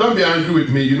don't be angry with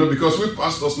me, you know, because we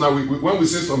pastors now, when we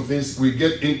say some things, we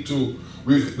get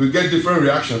different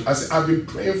reactions. I said, I've been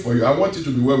praying for you. I want you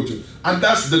to be well with you. And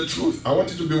that's the truth. I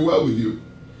want you to be well with you.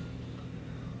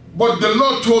 But the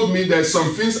Lord told me there's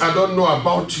some things I don't know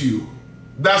about you.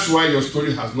 That's why your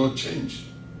story has not changed.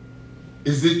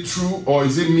 Is it true, or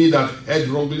is it me that heard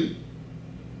wrongly?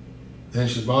 Then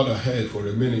she bowed her head for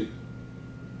a minute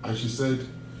and she said,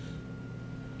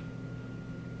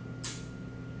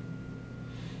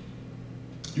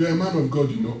 you're a man of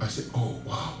God, you know. I said, oh,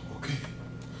 wow, okay.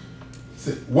 I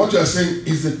said, what you are saying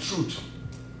is the truth.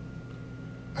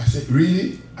 I said,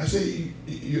 really? I said,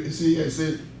 you say, yeah. I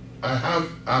said, I'm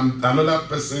another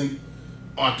person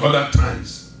at other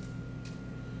times.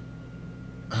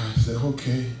 I said,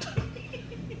 okay.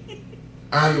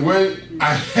 And when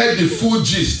I heard the full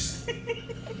gist,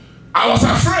 I was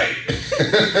afraid.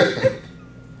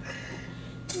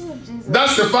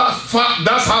 That's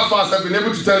that's how fast I've been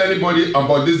able to tell anybody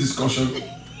about this discussion.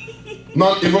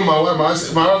 Not even my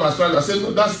wife. My wife has tried. I said,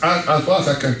 no, that's as far as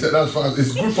I can tell. That's fast.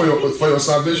 It's good for your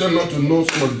salvation not to know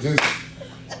some of the things.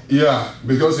 Yeah,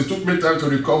 because it took me time to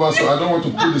recover, so I don't want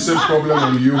to put the same problem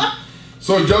on you.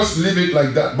 So just leave it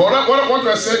like that. But what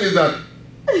we're saying is that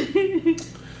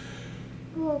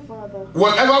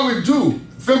whatever we do,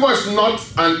 favor is not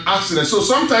an accident. So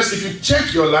sometimes if you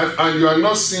check your life and you are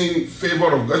not seeing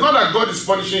favor of God, it's not that God is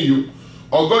punishing you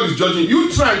or God is judging you.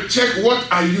 You try and check, what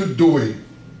are you doing?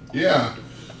 Yeah.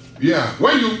 Yeah.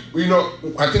 When you know,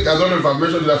 I think, I don't know if I've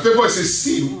mentioned that favor is a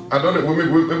seed. I don't know,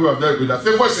 maybe I've dealt with that.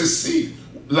 Favor is a seed.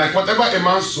 Like whatever a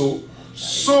man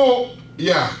sow,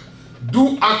 yeah.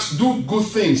 Do good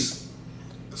things.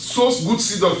 Sow good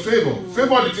seed of favor.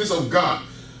 Favor the things of God.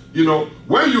 You know,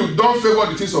 when you don't favor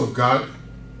the things of God,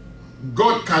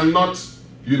 God cannot,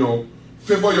 you know,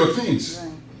 favor your things.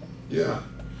 Right. Yeah.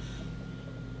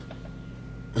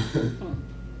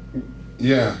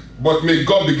 Yeah. But may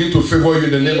God begin to favor you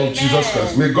in the name of Jesus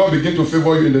Christ. May God begin to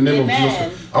favor you in the name of Jesus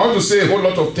Christ. I want to say a whole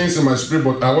lot of things in my spirit,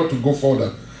 but I want to go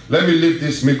further. Let me leave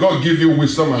this. May God give you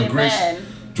wisdom and grace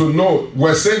to know.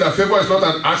 We're saying that favor is not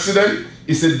an accident.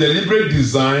 It's a deliberate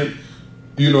design,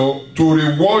 you know, to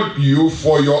reward you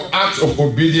for your acts of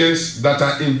obedience that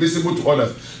are invisible to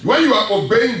others. When you are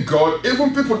obeying God,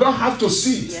 even people don't have to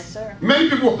see it. Yes, sir. Many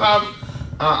people have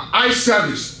eye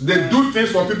service. They do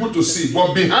things for people to see,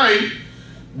 but behind,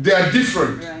 they are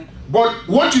different. Right. But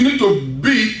what you need to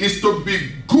be is to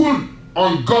be good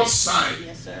on God's side.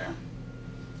 Yes, sir.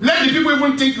 Let the people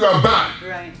even think you are bad.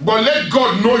 Right. But let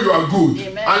God know you are good.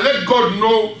 Amen. And let God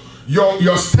know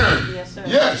your stand. Yes, sir.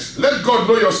 Yes, let God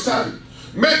know your stand.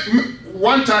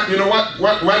 One time, you know what?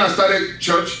 When I started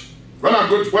church, when I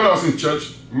was in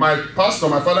church, my pastor,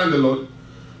 my father in the Lord,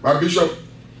 my bishop,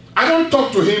 I don't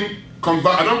talk to him.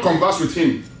 I don't converse with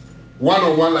him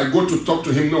one-on-one. Like go to talk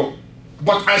to him. No,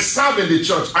 but I serve in the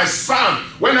church. I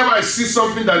serve whenever I see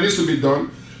something that needs to be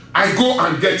done. I go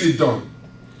and get it done.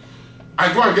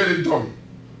 I go and get it done.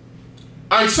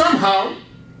 And somehow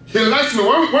he likes me.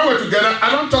 When we're together,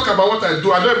 I don't talk about what I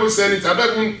do. I don't even say anything.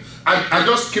 I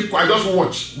just keep quiet. I just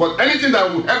watch. But anything that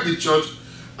would help the church,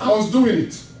 I was doing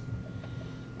it.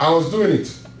 I was doing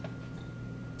it.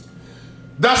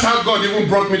 That's how God even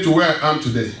brought me to where I am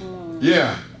today.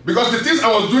 Yeah. Because the things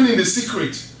I was doing in the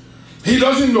secret, he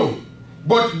doesn't know.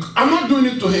 But I'm not doing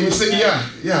it to him. He said,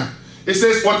 yeah. He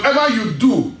says, whatever you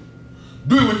do,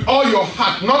 do it with all your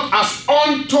heart, not as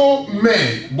unto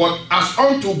men, but as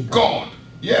unto God.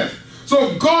 Yes.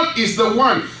 So God is the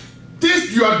one.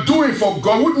 This you are doing for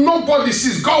God, nobody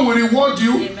sees. God will reward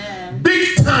you. Amen.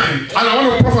 Big time. And I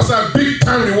want to prophesy, big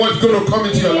time reward is going to come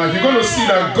into your life. You're going to see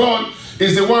that God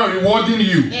is the one rewarding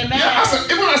you. Amen. Yeah,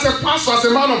 even as a pastor, as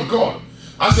a man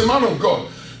of God,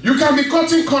 you can be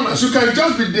cutting corners. You can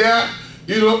just be there,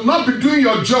 not be doing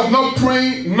your job, not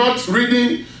praying, not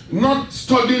reading, not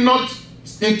studying, not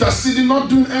interceding, not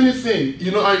doing anything. And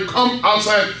you come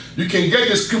outside, you can get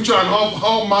the scripture and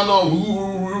all manner of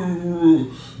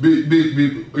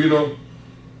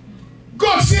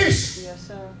God sees. Yes,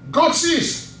 sir. God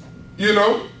sees.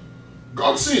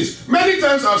 God sees. Many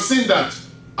times I've seen that.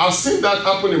 I've seen that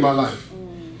happen in my life.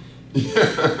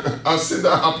 Yeah, I've seen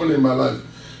that happen in my life.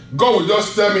 God will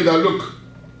just tell me that, look,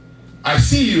 I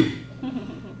see you.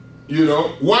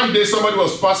 One day somebody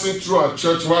was passing through our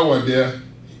church while we're there.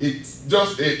 It's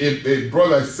just a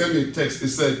brother sent me a text. He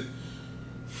said,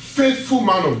 faithful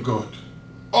man of God,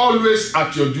 always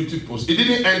at your duty post. He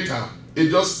didn't enter. He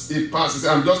passed. He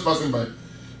said, I'm just passing by.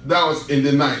 That was in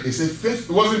the night. He said, it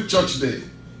wasn't church day. He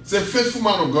said, faithful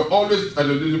man of God, always at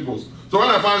your duty post. So when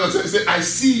I found out, he said, I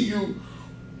see you.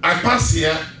 I pass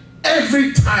here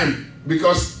every time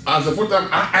because as a full-time,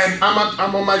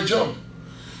 I'm on my job.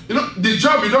 The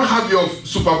job, you don't have your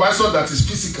supervisor that is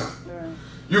physical. Right.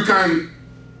 You can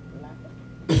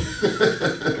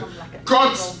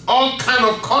cut all kind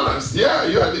of corners. Yeah,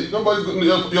 nobody's going to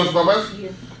your supervisor.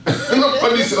 Yeah.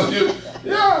 Nobody's on you.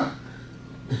 Yeah.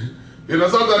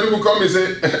 Sometimes people come and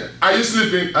say, are you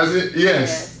sleeping? I say,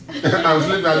 yes. I'm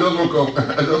sleeping. I just woke up.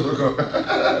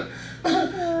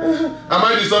 Am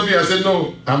I disturbing you? I said,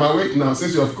 no. I'm awake now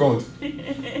since you have called.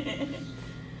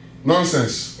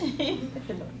 Nonsense.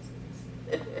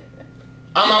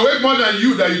 I'm awake more than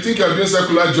you that you think you're doing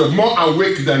secular job. More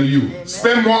awake than you. Amen.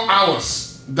 Spend more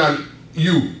hours than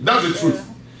you. That's the truth.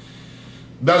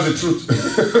 That's the truth.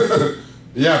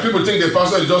 Yeah, people think the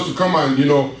pastor is just to come and,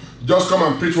 just come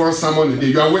and preach one sermon a day.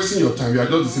 You are wasting your time. You are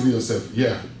just deceiving yourself.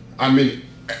 Yeah. I mean,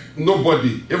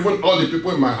 nobody, even all the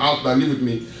people in my house that live with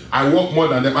me, I work more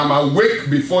than them. I'm awake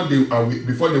before they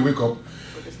wake up.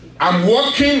 I'm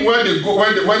working when they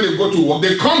go to work.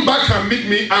 They come back and meet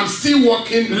me. I'm still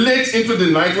working late into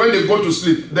the night when they go to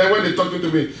sleep. Then when they're talking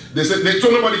to me, they say they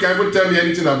told nobody can even tell me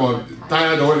anything about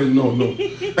tired or anything. No.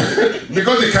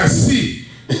 Because they can see.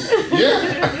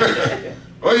 Yeah.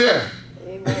 Oh yeah.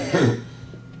 Amen.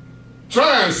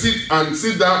 Try and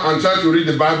sit down and try to read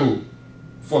the Bible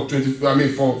for 10,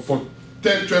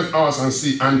 12 hours and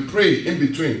see, and pray in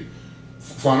between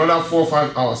for another 4 or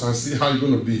 5 hours and see how you're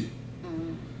going to be.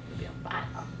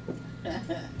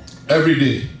 Every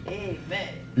day. Amen.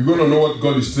 You're going to know what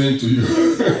God is saying to you.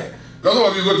 Because some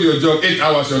of you go to your job 8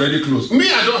 hours, you're already closed.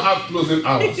 Me, I don't have closing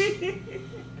hours.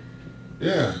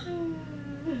 Yeah.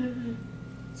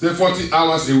 Say 40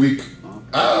 hours a week.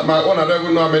 My own, I don't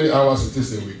even know how many hours it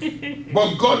is a week.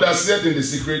 But God has said in the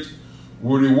secret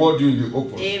will reward you in the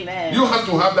open. Amen. You have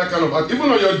to have that kind of heart. Even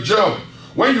on your job,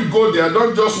 when you go there,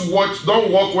 don't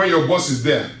walk when your boss is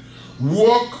there.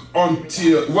 Walk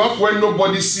when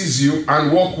nobody sees you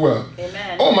and walk well.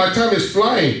 Amen. Oh, my time is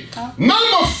flying.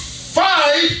 Number 5,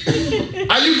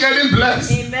 are you getting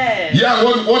blessed? Amen. Yeah,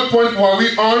 what point were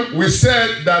we on? We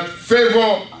said that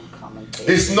favor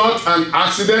is not an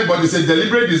accident, but it's a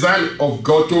deliberate design of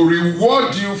God to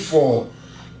reward you for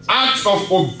acts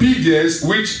of obedience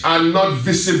which are not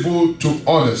visible to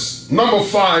others. Number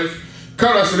 5,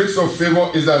 characteristics of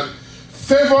favor is that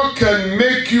favor can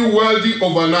make you wealthy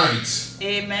overnight.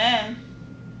 Amen.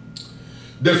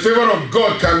 The favor of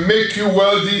God can make you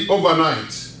wealthy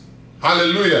overnight.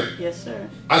 Hallelujah. Yes, sir.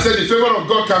 I said the favor of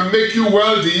God can make you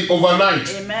wealthy overnight.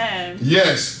 Amen.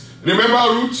 Yes.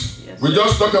 Remember Ruth? Yes, we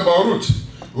just talked about Ruth.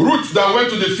 Ruth that went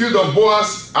to the field of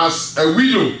Boaz as a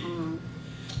widow.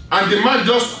 And the man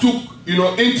just took,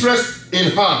 interest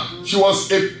in her. She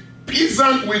was a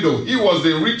peasant widow. He was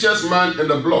the richest man in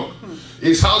the block.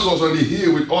 His house was on the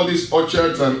hill with all these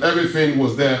orchards and everything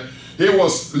was there. He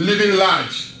was living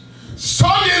large.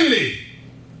 Suddenly,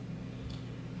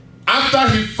 after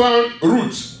he found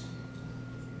Ruth,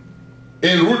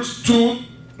 in Ruth 2,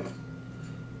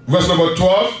 verse number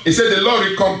 12, he said, the Lord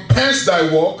recompense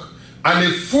thy work, and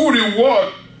a full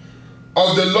reward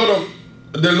of the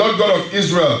Lord God of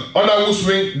Israel, under whose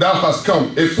wing thou hast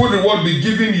come. A full reward be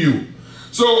given you.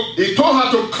 So he told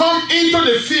her to come into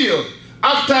the field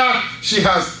after she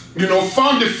has,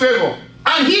 found the favor.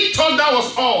 And he thought that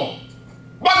was all.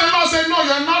 But the Lord said, no,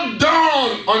 you're not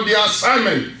done on the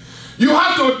assignment. you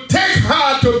have to take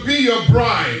her to be your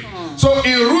bride. So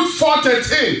in Ruth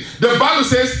 4:13, the Bible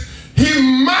says he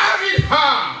married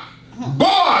her.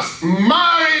 Boaz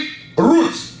married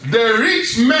Ruth. The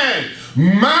rich man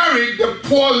married the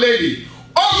poor lady.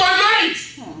 Overnight,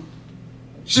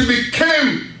 she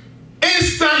became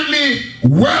instantly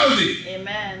wealthy.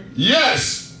 Amen.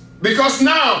 Yes, because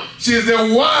now she is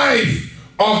the wife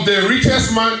of the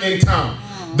richest man in town.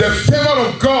 The favor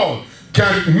of God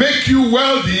can make you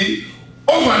wealthy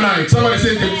overnight. Somebody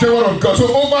say the favor of God. So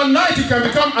overnight you can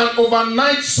become an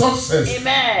overnight success.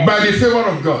 Amen. By the favor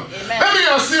of God. Amen. Maybe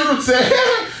you're seeing Ruth say,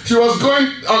 she was going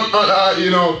on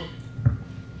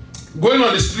going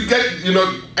on the street,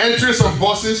 entering some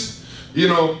buses,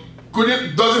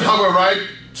 doesn't have a ride,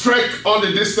 trek all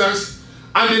the distance,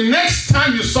 and the next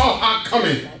time you saw her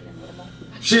coming,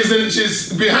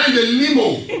 she's behind the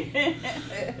limo,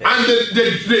 and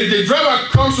the driver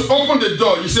comes to open the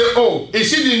door. You say, oh, is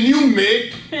she the new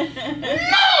maid?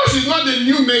 No, she's not the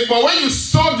new maid, but when you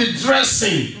saw the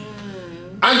dressing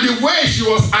and the way she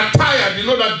was attired, you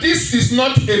know that this is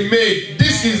not a maid,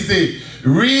 this is the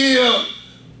real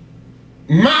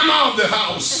mama of the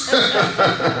house.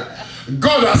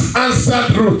 God has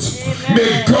answered Ruth. Amen.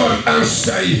 May God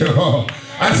answer you.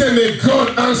 I say, may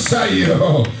God answer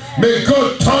you. May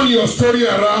God turn your story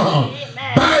around.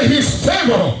 Amen. By his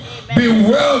favor, Amen. be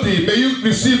wealthy. May you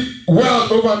receive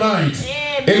wealth overnight.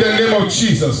 Amen. In the name of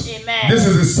Jesus. Amen. This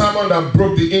is the sermon that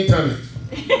broke the internet.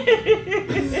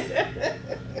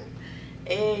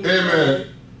 Amen. Amen.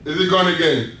 Is it gone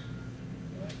again?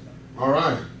 All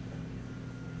right.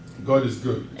 God is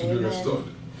good to be restored.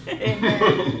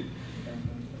 Amen.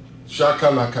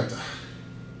 Shakalakata.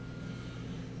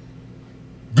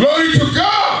 Glory to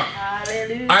God.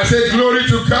 Hallelujah. I say glory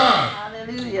to God.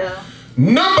 Hallelujah.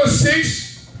 Number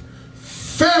 6,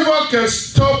 favor can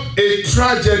stop a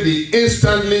tragedy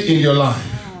instantly in your life.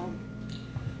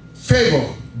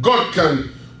 Favor. God can,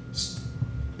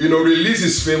 release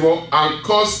his favor and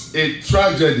cause a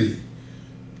tragedy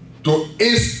to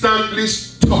instantly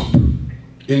stop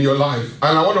in your life.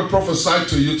 And I want to prophesy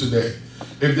to you today.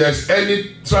 If there's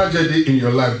any tragedy in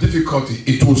your life, difficulty,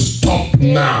 it will stop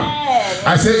now.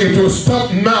 I say it will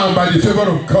stop now by the favor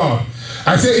of God.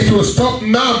 I say it will stop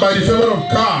now by the favor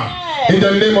of God. In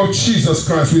the name of Jesus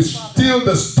Christ, we still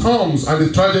the storms and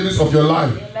the tragedies of your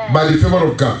life by the favor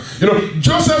of God.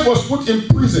 Joseph was put in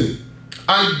prison,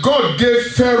 and God gave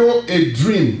Pharaoh a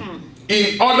dream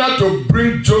in order to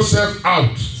bring Joseph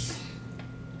out.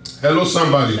 Hello,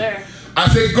 somebody. Sir. I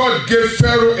say God gave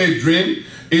Pharaoh a dream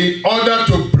in order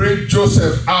to bring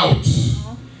Joseph out.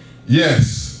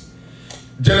 Yes.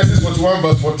 Genesis 41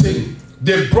 verse 14.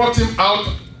 They brought him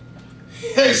out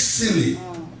hastily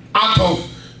out of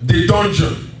the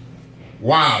dungeon.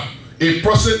 Wow. A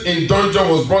person in dungeon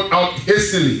was brought out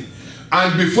hastily.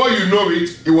 And before you know it,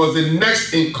 he was the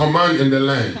next in command in the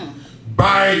land.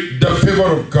 By the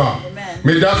favor of God. Amen.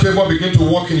 May that favor begin to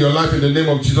work in your life in the name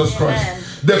of Jesus Christ. Amen.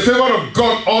 The favor of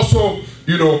God also,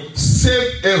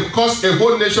 caused a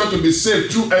whole nation to be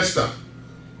saved through Esther.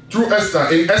 Through Esther.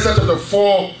 In Esther chapter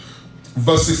 4,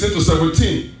 verse 16 to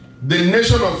 17, the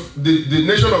nation of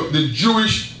the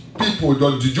Jewish people,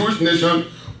 the Jewish nation,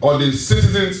 or the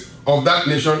citizens of that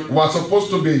nation were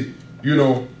supposed to be,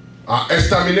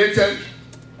 exterminated.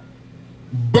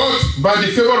 But by the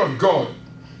favor of God,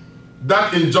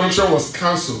 that injunction was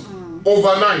cancelled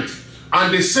overnight.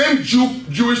 And the same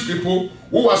Jewish people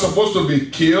who were supposed to be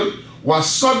killed were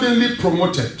suddenly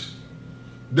promoted.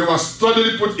 They were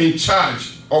suddenly put in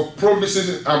charge of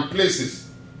provinces and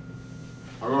places.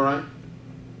 Are you all right?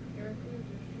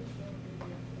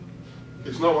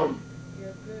 It's not one.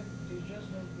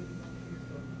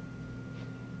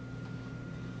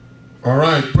 All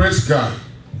right, praise God.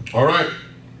 All right.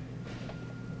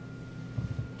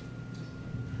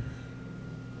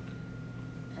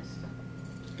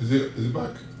 Is it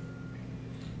back?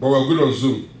 But we're good on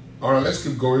Zoom. All right, let's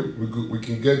keep going. We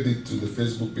can get it to the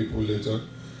Facebook people later.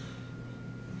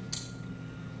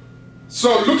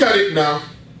 So look at it now.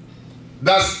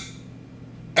 That's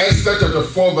Esther chapter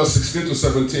 4, verse 16 to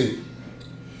 17.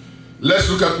 Let's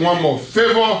look at one more.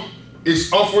 Favor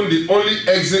is often the only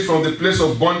exit from the place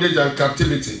of bondage and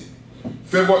captivity.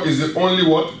 Favor is the only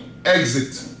what?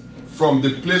 Exit from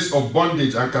the place of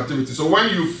bondage and captivity. So when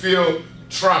you feel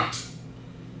trapped,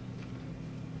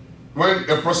 when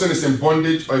a person is in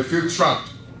bondage or you feel trapped,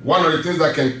 one of the things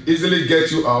that can easily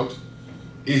get you out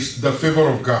is the favor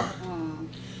of God.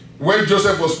 When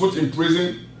Joseph was put in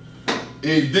prison,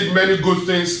 he did many good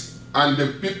things, and the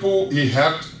people he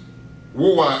helped,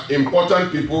 who were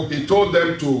important people, he told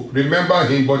them to remember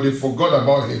him, but they forgot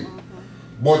about him.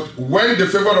 But when the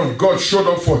favor of God showed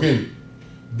up for him,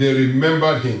 they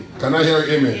remembered him. Can I hear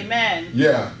amen? Amen.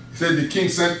 Yeah. He said the king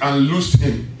sent and loosed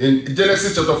him. In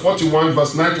Genesis chapter 41,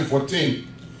 verse 9 to 14,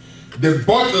 the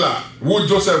butler, who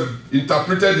Joseph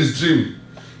interpreted his dream,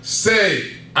 said,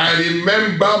 I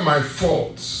remember my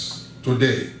faults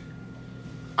today.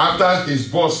 After his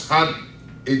boss had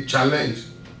a challenge,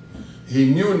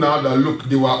 he knew now that, look,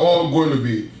 they were all going to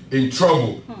be in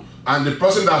trouble. And the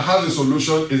person that has the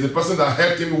solution is the person that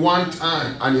helped him one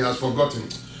time and he has forgotten.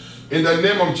 In the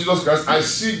name of Jesus Christ, I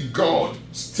see God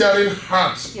stirring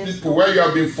hearts. Yes, people, where you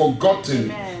have been forgotten,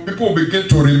 amen. People will begin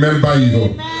to remember you.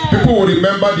 Amen. People will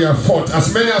remember their fault.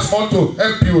 As many as want to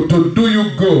help you, to do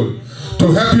you good,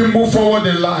 to help you move forward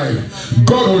in life,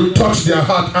 God will touch their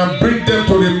heart and bring them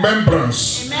to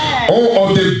remembrance. All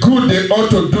of the good they ought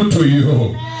to do to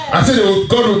you. I said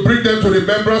God will bring them to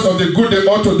remembrance of the good they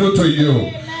ought to do to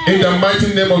you. In the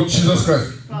mighty name of Jesus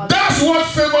Christ. That's what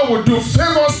favor will do.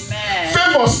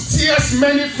 Favor steers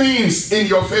many things in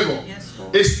your favor. Yes,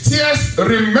 it steers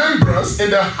remembrance in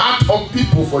the heart of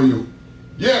people for you.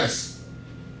 Yes.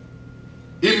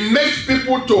 It makes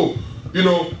people to,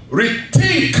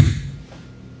 rethink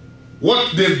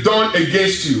what they've done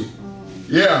against you.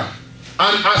 Yeah.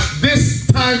 And as this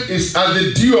time is, as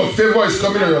the dew of favor is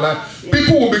coming in your life,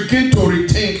 people will begin to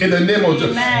rethink in the name of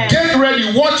Jesus. Get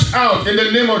ready, watch out in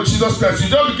the name of Jesus Christ. You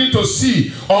don't begin to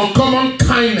see uncommon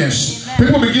kindness.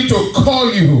 People begin to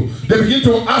call you. They begin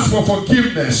to ask for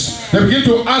forgiveness. They begin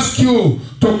to ask you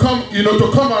to come,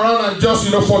 to come around and just,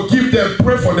 forgive them,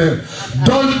 pray for them.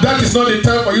 That is not the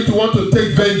time for you to want to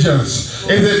take vengeance.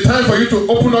 It's a time for you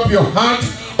to open up your heart,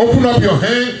 open up your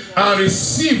hand, and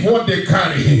receive what they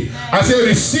carry. I say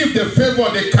receive the favor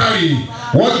they carry.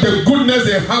 What the goodness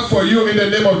they have for you in the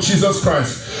name of Jesus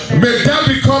Christ. May that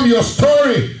become your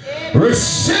story.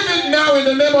 Receive it now in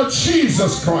the name of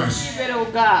Jesus Christ.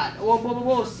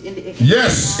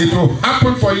 Yes, it will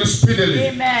happen for you speedily.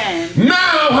 Amen.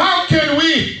 Now, how can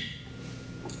we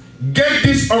get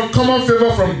this uncommon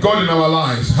favor from God in our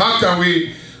lives? How can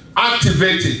we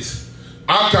activate it?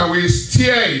 How can we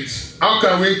steer it? How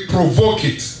can we provoke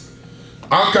it?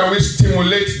 How can we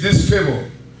stimulate this favor?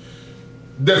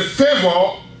 The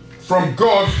favor from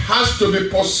God has to be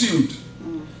pursued.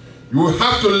 You will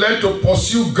have to learn to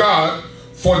pursue God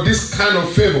for this kind of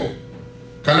favor.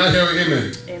 Can I hear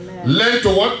amen? Amen. Learn to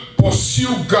what?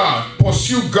 Pursue God.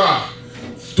 Pursue God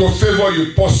to favor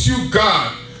you. Pursue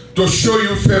God to show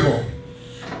you favor.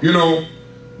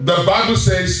 The Bible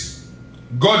says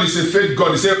God is a faith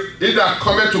God. He said, he that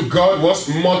cometh to God must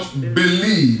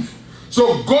believe.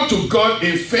 So go to God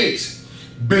in faith.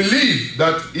 Believe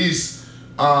that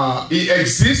he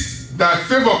exists, that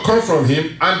favor comes from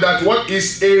him, and that what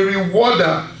is a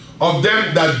rewarder of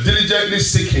them that diligently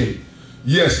seek him.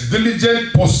 Yes,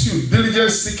 diligent pursuit,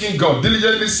 diligent seeking God,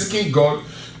 diligently seeking God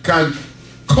can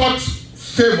cut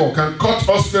favor, can cut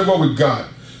us favor with God,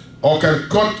 or can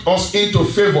cut us into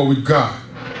favor with God.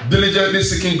 Diligently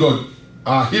seeking God.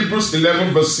 Hebrews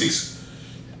 11 verse 6.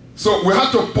 So we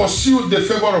have to pursue the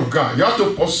favor of God. You have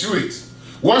to pursue it.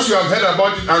 Once you have heard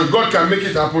about it and God can make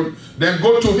it happen, then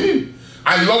go to him.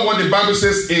 I love what the Bible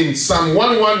says in Psalm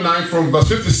 119 from verse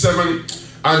 57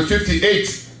 and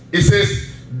 58. It says,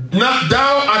 "Now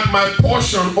thou art my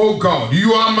portion, O God.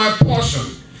 You are my portion.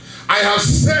 I have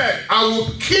said, I will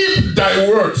keep thy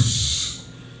words.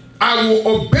 I will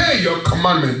obey your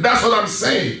commandment." That's what I'm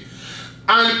saying.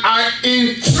 "And I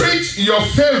entreat your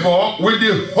favor with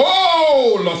the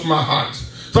whole of my heart."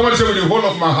 Somebody say, with the whole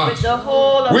of my heart. With the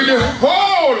whole of, with the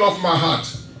whole of my heart.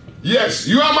 Yes,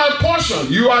 you are my portion.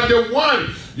 You are the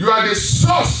one. You are the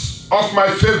source of my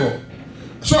favor.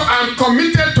 So I'm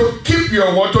committed to keep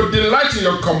your word, to delight in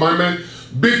your commandment,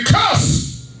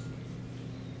 because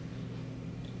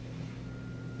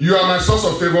you are my source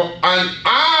of favor, and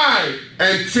I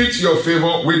entreat your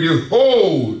favor with the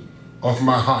whole of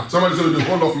my heart. Somebody say, with the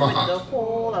whole of my heart. The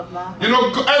whole of my heart. You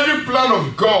know, every plan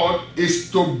of God is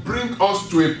to bring us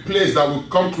to a place that will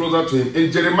come closer to him.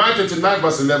 In Jeremiah 29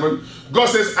 verse 11, God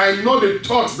says, "I know the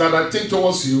thoughts that I think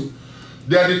towards you.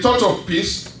 They are the thoughts of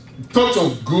peace, thoughts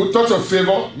of good, thoughts of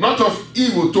favor, not of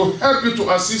evil, to help you,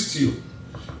 to assist you."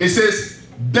 It says,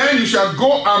 "Then you shall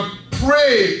go and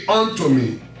pray unto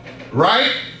me."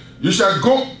 Right? You shall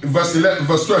go, verse 11,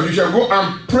 verse 12, "You shall go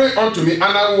and pray unto me, and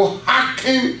I will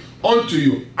hearken unto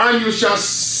you. And you shall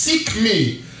seek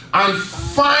me and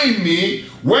find me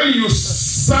when you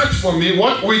search for me,"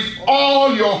 what? "With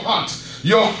all your heart."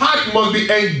 Your heart must be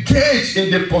engaged in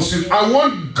the pursuit. I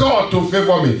want God to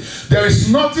favor me. There is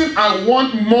nothing I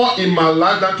want more in my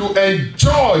life than to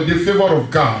enjoy the favor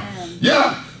of God.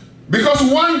 Yeah. Because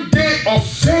one day of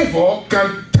favor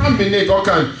can terminate or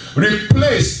can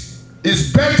replace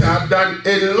is better than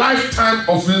a lifetime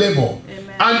of labor.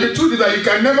 Amen. And the truth is that you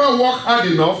can never work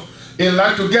hard enough in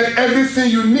life to get everything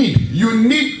you need. You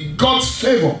need God's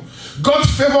favor.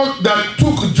 God's favor that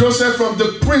took Joseph from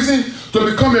the prison to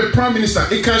become a prime minister.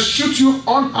 It can shoot you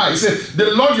on high. He said,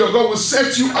 the Lord your God will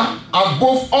set you up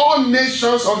above all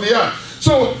nations of the earth.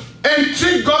 So,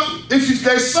 entreat God. If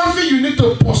there's something you need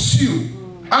to pursue,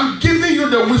 I'm giving you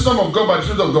the wisdom of God by the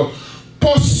truth of God.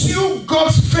 Pursue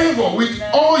God's favor with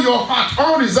all your heart,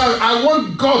 all desire. I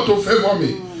want God to favor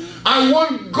me. I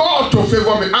want God to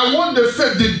favor me. I want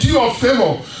the dew of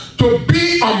favor to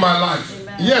be on my life.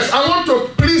 Amen. Yes, I want to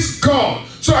please God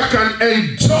so I can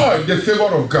enjoy the favor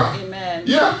of God. Amen.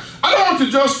 Yeah, I don't want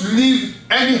to just live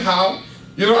anyhow.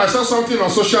 You know, I saw something on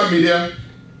social media.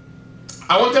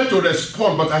 I wanted to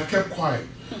respond, but I kept quiet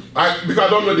because I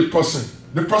don't know the person.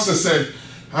 The person said,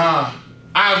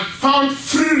 I've found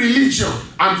free religion.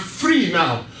 I'm free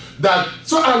now.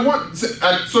 So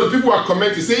people are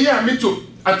commenting, say, yeah, me too.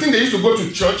 I think they used to go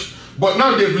to church, but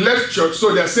now they've left church,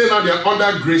 so they're saying now they're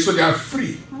under grace, so they are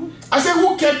free. I said,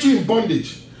 who kept you in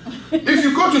bondage? If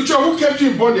you go to church, who kept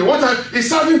you in bondage? Is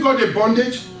serving God a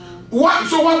bondage? Why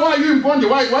are you in bondage?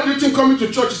 Why do you think coming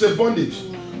to church is a bondage?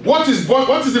 What is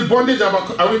the bondage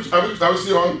about? Are we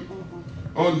still on?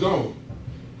 Oh no.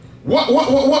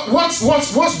 What's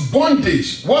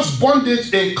bondage? What's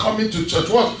bondage in coming to church?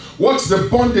 What's the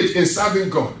bondage in serving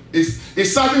God?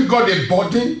 Is serving God a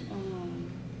burden?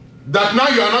 That now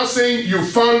you are not saying you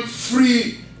found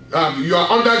free, you are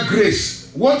under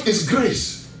grace. What is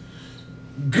grace?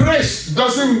 Grace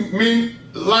doesn't mean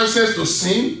license to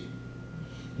sin.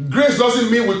 Grace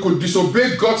doesn't mean we could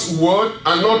disobey God's word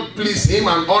and not please Him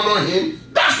and honor Him.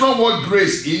 That's not what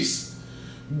grace is.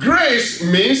 Grace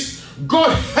means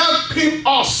God helping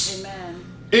us. Amen.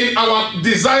 In our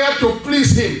desire to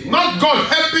please Him. Not God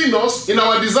helping us in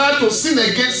our desire to sin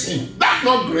against Him. That's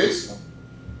not grace.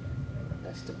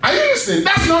 Are you listening?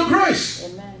 That's not grace.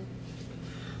 Amen.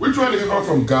 Which one is come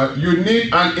from God? You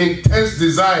need an intense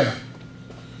desire.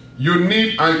 You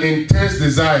need an intense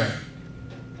desire.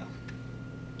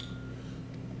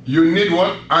 You need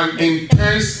what? An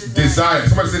intense desire.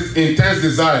 Somebody said intense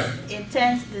desire.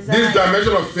 Intense desire. This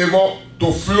dimension of favor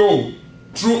to flow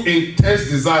through intense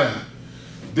desire.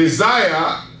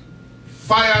 Desire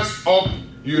fires up,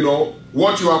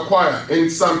 what you acquire.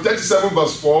 In Psalm 37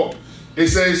 verse 4, it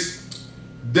says,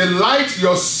 delight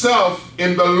yourself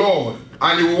in the Lord,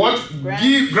 and He will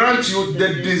grant you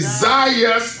the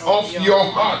desires of your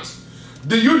heart.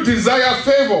 Do you desire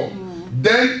favor?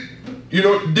 Then,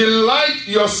 delight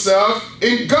yourself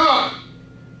in God.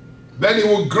 Then He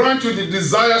will grant you the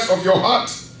desires of your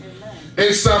heart. Amen.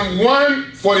 In Psalm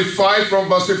 145 from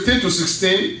verse 15 to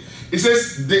 16, it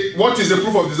says, what is the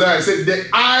proof of desire? It says, the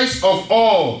eyes of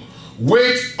all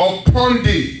wait upon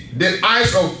thee. The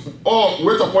eyes of all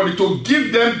wait upon thee to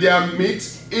give them their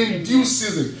meat in due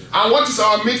season. And what is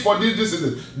our meat for this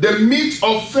season? The meat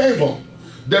of favor.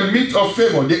 The meat of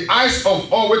favor. The eyes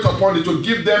of all wait upon thee to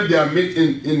give them their meat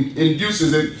in due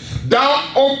season.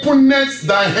 Thou openest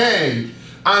thy hand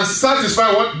and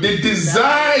satisfy what? The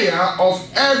desire of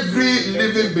every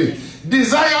living being.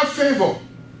 Desire favor.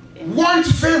 Want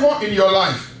favor in your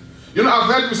life. I've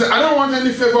heard people say, I don't want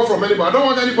any favor from anybody. I don't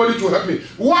want anybody to help me.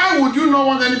 Why would you not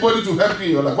want anybody to help you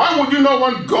in your life? Why would you not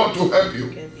want God to help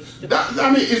you?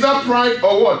 Is that pride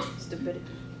or what? Stupidity.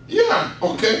 Yeah,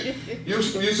 okay. You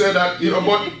say that,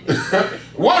 but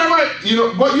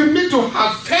whatever, but you need to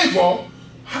have favor.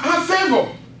 Have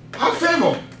favor. Have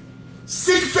favor.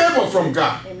 Seek favor from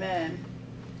God. Amen.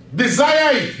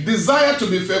 Desire it. Desire to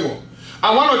be favored.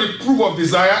 And one of the proof of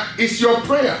desire is your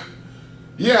prayer.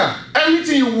 Yeah,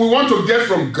 anything we want to get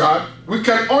from God, we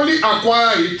can only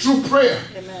acquire it through prayer.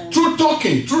 Amen. Through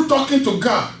talking to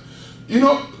God.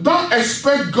 Don't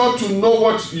expect God to know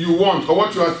what you want or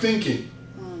what you are thinking.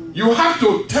 You have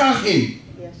to tell Him.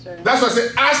 Yes, sir. That's why I say,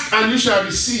 ask and you shall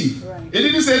receive. Right. It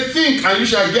didn't say think and you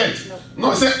shall get.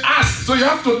 No, it said ask. So you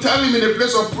have to tell Him in a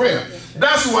place of prayer. Yes,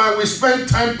 that's why we spend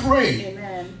time praying.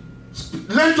 Amen.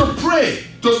 Learn to pray,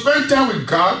 to spend time with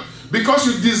God, because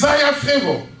you desire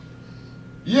favor.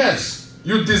 Yes,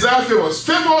 you desire favor.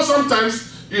 Favor sometimes,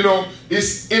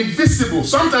 is invisible.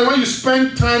 Sometimes when you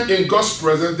spend time in God's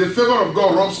presence, the favor of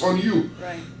God rubs on you.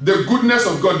 Right. The goodness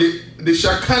of God, the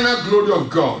Shekinah glory of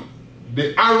God,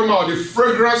 the aroma or the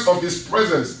fragrance of His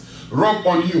presence rub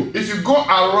on you. If you go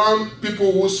around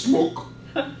people who smoke,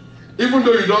 even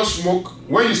though you don't smoke,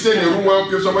 when you stay in a room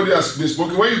where somebody has been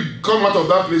smoking, when you come out of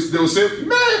that place, they will say,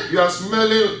 man, you are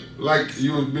smelling like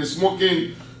you've been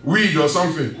smoking weed or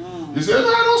something. You say, no,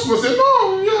 I don't smoke. Say,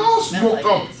 no, you all smoke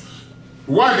up.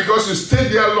 Why? Because you stay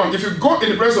there long. If you go in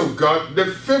the presence of God, the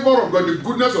favor of God, the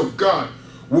goodness of God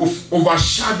will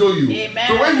overshadow you. Amen.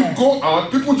 So when you go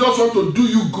out, people just want to do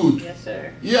you good. Yes,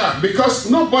 sir. Yeah, because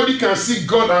nobody can see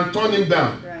God and turn him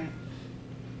down. Right.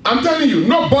 I'm telling you,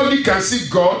 nobody can see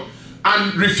God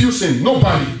and refuse him.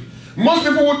 Nobody. Most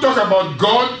people who talk about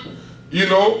God, you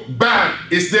know, bad,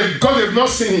 is because they've not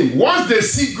seen him. Once they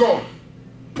see God,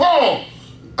 Paul,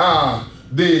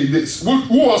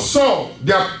 who was Saul,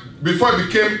 before he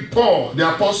became Paul, the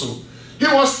apostle, he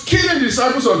was killing the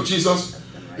disciples of Jesus.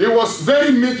 He was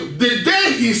very mean. The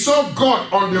day he saw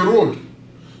God on the road,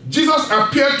 Jesus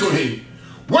appeared to him.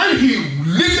 When he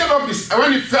lifted up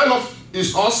when he fell off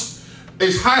his horse,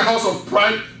 his high horse of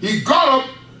pride, he got up.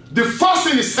 The first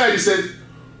thing he said,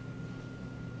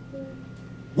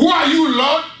 "Who are you,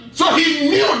 Lord?" So he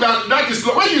knew that is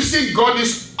Lord. When you see God,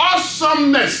 His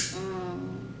awesomeness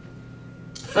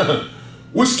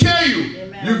will scare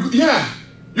you.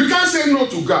 You can't say no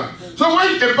to God. So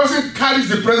when a person carries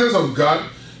the presence of God,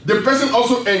 the person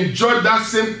also enjoys that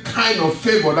same kind of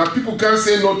favor that people can't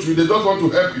say no to. They just want to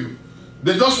help you.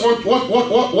 They just want what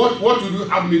will you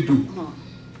have me do?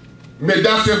 May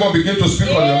that favor begin to speak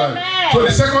on your life. So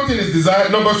the second thing is desire.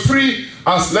 Number 3,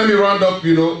 let me round up,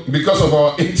 because of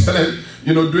our internet,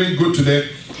 doing good today.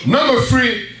 Number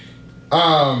 3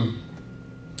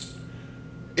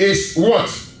 is what?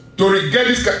 To get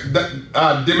this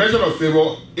dimension of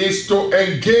favor is to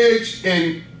engage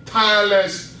in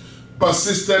tireless,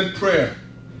 persistent prayer.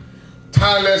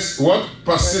 Tireless what?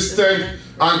 Persistent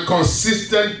and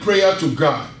consistent prayer to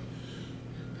God.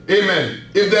 Amen.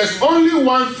 If there's only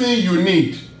one thing you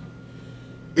need,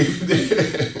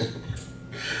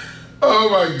 oh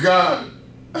my God.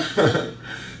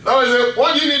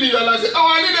 What do you need in your life? Say, oh,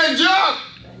 I need a job.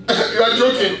 You are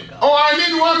joking. Oh, I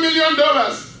need $1 million.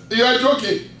 You are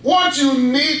joking. What you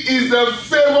need is the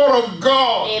favor of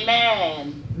God.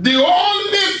 Amen. The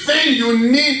only thing you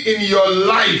need in your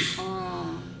life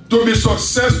to be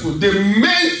successful, the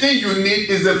main thing you need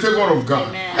is the favor of God.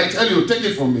 Amen. I tell you, take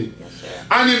it from me. Yes, sir.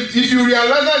 And if you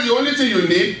realize that's the only thing you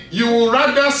need, you will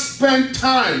rather spend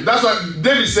time. That's what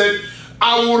David said,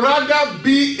 I would rather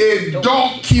be a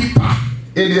doorkeeper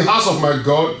in the house of my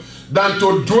God than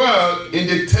to dwell in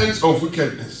the tents of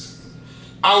wickedness.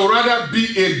 I would rather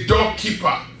be a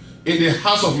doorkeeper in the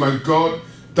house of my God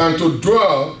than to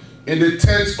dwell in the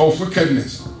tents of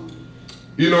wickedness.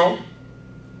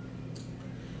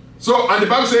 So, and the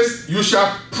Bible says, you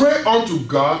shall pray unto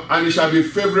God, and it shall be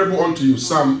favorable unto you.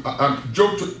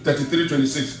 Job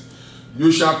 33:26.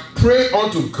 You shall pray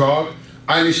unto God,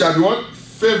 and it shall be what?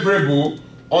 Favorable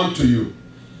unto you.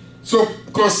 So,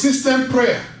 consistent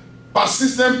prayer,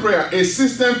 persistent prayer,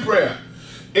 insistent prayer.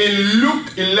 In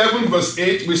Luke 11 verse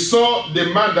 8, we saw the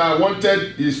man that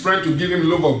wanted his friend to give him a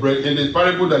loaf of bread in the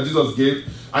parable that Jesus gave,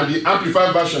 and the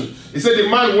Amplified Version. He said the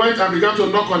man went and began to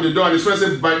knock on the door, and his friend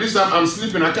said, by this time I'm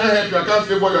sleeping, I can't help you, I can't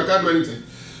favor you, I can't do anything.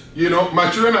 My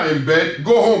children are in bed,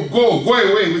 go home, go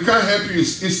away, we can't help you,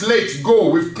 it's late, go,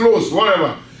 we've closed,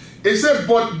 whatever. He said,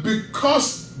 but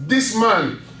because this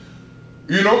man,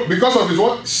 because of his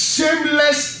what?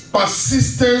 Shameless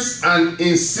persistence and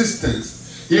insistence,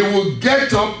 he will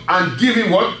get up and give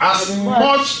him what? As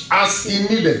much as he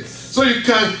needed. So you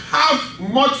can have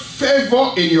much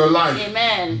favor in your life.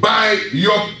 Amen. By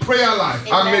your prayer life.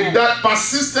 Amen. And make that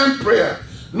persistent prayer,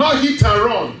 not hit and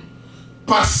run.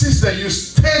 Persistent. You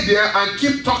stay there and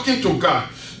keep talking to God.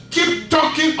 Keep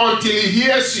talking until he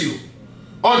hears you.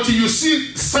 Until you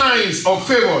see signs of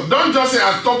favor. Don't just say,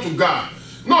 I've talked to God.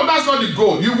 No, that's not the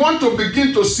goal. You want to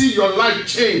begin to see your life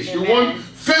change. Amen. You want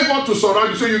favor to surround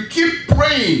you. So you keep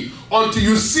praying until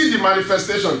you see the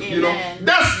manifestation. Amen.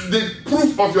 That's the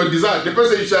proof of your desire. The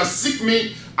person, you shall seek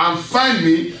me and find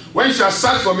me when you shall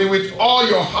search for me with all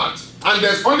your heart. And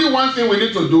there's only one thing we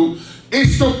need to do,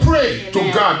 is to pray. Amen.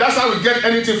 To God. That's how we get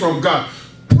anything from God.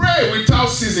 Pray without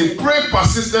ceasing. Pray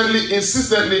persistently,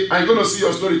 insistently, and you're going to see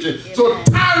your story change. Amen. So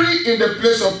tarry in the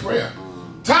place of prayer.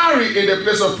 Tarry in the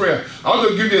place of prayer. I want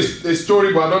to give you a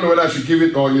story, but I don't know whether I should give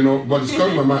it or, but it's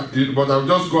coming to my mind. But I'll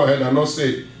just go ahead and not say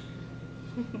it.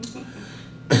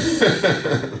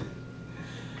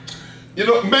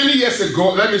 Many years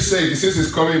ago, let me say this, since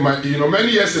it's coming, many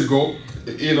years ago,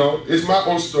 it's my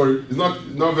own story. It's not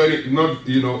very,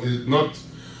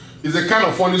 it's a kind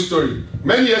of funny story.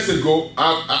 Many years ago,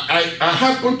 I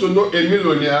happened to know a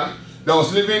millionaire that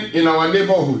was living in our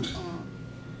neighborhood.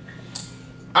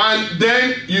 And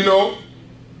then,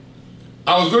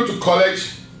 I was going to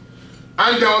college,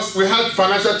 and we had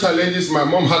financial challenges. My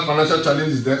mom had financial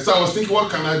challenges there. So I was thinking, what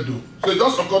can I do? So it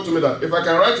just occurred to me that if I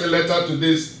can write a letter to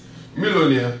this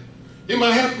millionaire, He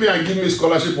might help me and give me a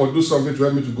scholarship or do something to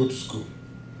help me to go to school.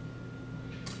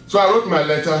 So I wrote my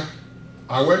letter.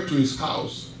 I went to his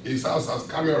house. His house has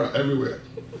camera everywhere.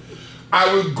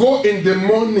 I will go in the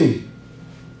morning.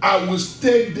 I will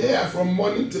stay there from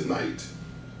morning to night.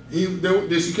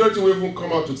 The security will even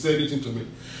come out to say anything to me.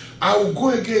 I will go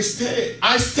again, stay.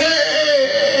 I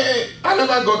stay. I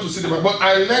never got to see them, but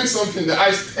I learned something there.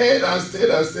 I stayed and stayed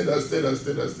and stayed and stayed and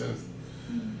stayed and stayed.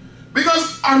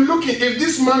 Because I'm looking, if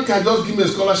this man can just give me a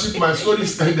scholarship, my story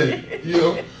is ended, you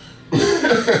know.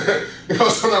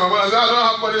 Because sometimes I said, I don't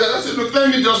have money. I said, look, let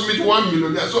me just meet 1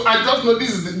 million. So I just know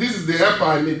this is the help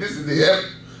I need. This is the help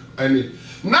I need.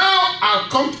 Now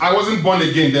I wasn't born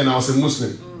again then, I was a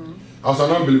Muslim. I was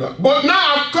an unbeliever. But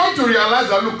now I've come to realize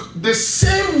that, look, the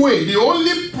same way, the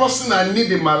only person I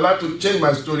need in my life to change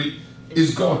my story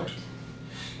is God.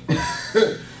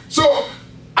 So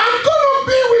I'm going to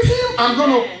be with him. I'm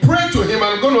going to pray to him.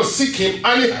 I'm going to seek him.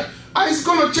 And he's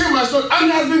going to change my story. And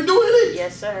he has been doing it.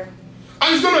 Yes, sir.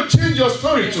 And it's going to change your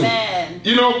story too. Amen.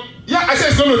 You know, yeah, I said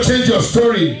it's going to change your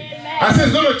story. Amen. I said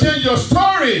it's going to change your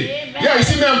story. Amen. Yeah, you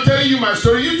see me, I'm telling you my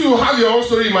story. You two have your own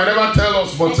story. You might never tell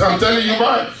us, but I'm telling you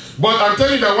mine. But I'm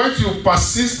telling you that once you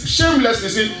persist, shameless,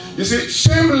 you see,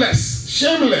 shameless.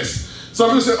 Some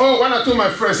people say, oh, when I told my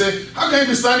friend, say, how can you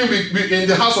be standing in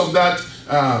the house of that,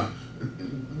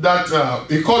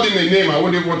 he called him a name, I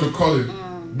wouldn't even want to call him,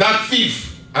 that thief.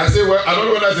 I say, well, I don't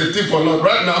know whether it's a thief or not.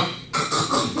 Right now,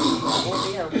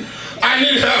 I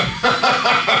need help.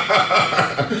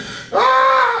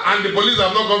 And the police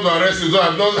have not come to arrest him, so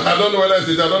I don't know whether it's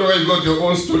it. I don't know where you got your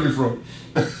own story from.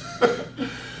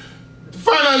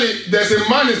 Finally, there's a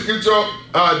man in scripture,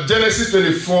 Genesis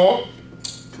 24.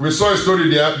 We saw a story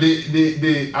there.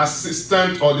 The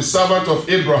assistant or the servant of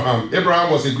Abraham.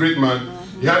 Abraham was a great man.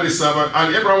 He had a servant,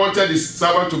 and Abraham wanted his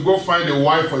servant to go find a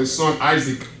wife for his son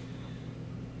Isaac.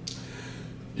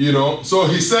 You know, so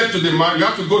he said to the man, you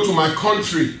have to go to my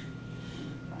country,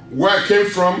 where I came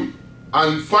from,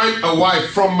 and find a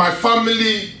wife from my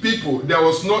family people. There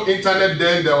was no internet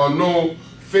then. There was no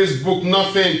Facebook,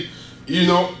 nothing. You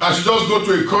know, I should just go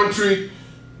to a country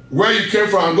where you came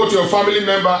from and go to your family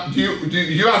member. Do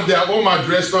you have their home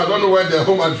address? No, I don't know where their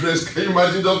home address. Can you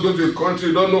imagine just go to a country,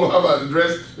 you don't know how to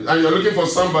address, and you're looking for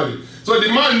somebody? So the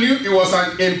man knew it was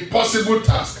an impossible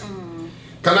task.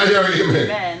 Can I hear an amen?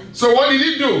 Amen? So what did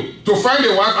he do? To find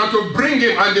a wife and to bring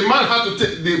him, and the man had to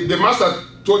take, the master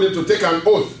told him to take an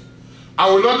oath. I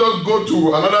will not just go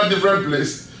to another different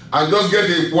place and just get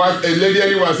a wife, a lady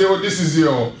anywhere and say, oh, this is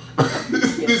your...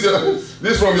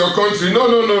 this from your country.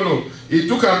 No. He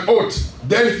took an oath.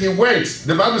 Then he went.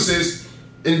 The Bible says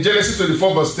in Genesis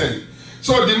 24 verse 10.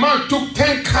 So the man took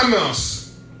 10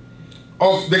 camels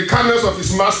of the camels of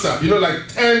his master. You know, like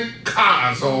 10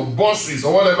 cars or buses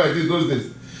or whatever it is those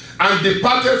days. And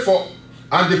departed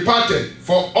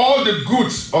for all the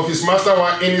goods of his master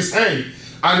were in his hand.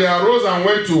 And he arose and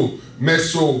went to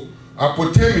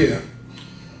Mesopotamia,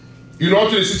 you know,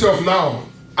 to the city of Nahor.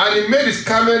 And he made his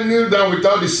camel kneel down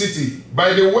without the city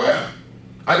by the well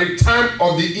at the time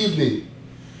of the evening,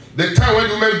 the time when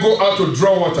the men go out to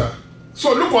draw water.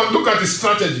 So look at his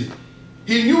strategy.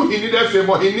 He knew he needed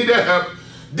favor, he needed help.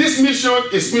 This mission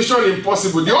is mission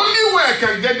impossible. The only way I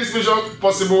can get this mission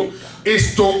possible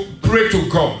is to pray to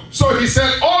God. So he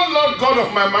said, oh Lord God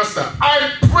of my master,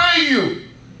 I pray you,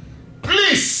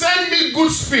 please send me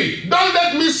good speed. Don't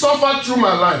let me suffer through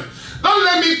my life. Don't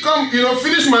let me come,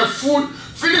 finish my food,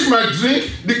 finish my drink.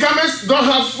 The camels don't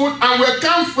have food, and we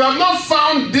have not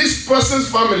found this person's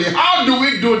family. How do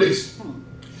we do this?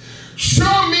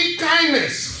 Show me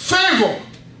kindness, favor.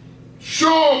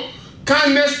 Show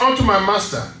kindness unto my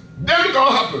master. Then look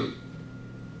what happened.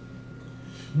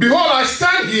 Behold, I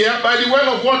stand here by the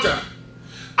well of water,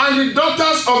 and the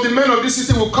daughters of the men of this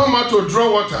city will come out to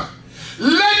draw water.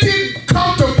 Let it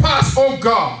come to pass, O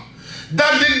God,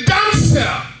 that the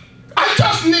damsel, I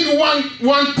just need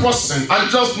one person. I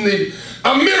just need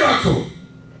a miracle.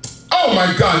 Oh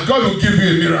my God, God will give you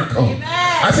a miracle. Amen.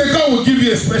 I said God will give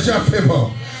you a special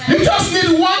favor. You just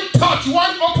need one touch,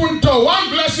 one open door, one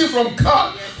blessing from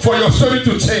God for your story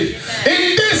to change.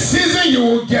 In this season, you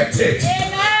will get it.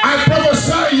 I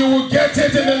prophesy you will get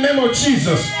it in the name of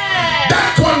Jesus.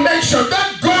 That connection,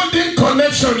 that golden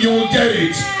connection, you will get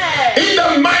it. In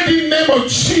the mighty name of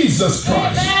Jesus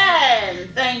Christ. Amen.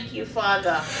 Thank you,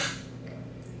 Father.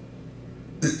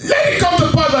 Let it come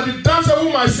to pass that the dancer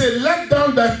whom I say, let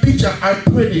down thy pitcher, I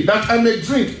pray thee, that I may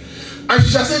drink. And she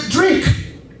shall say, drink.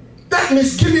 That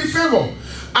means give me favor.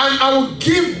 And I will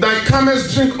give thy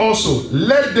camels drink also.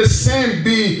 Let the same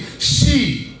be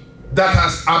she that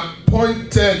has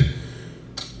appointed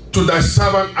to thy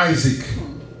servant Isaac.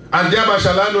 And thereby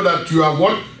shall I know that you have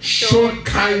what? Shown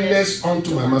kindness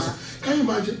unto my master. Can you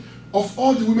imagine? Of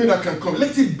all the women that can come,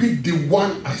 let it be the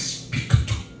one I speak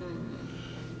to.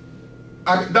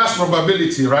 And that's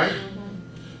probability, right?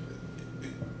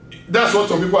 That's what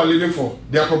some people are living for.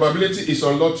 Their probability is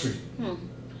on lottery.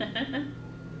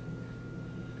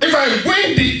 If I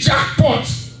win the jackpot,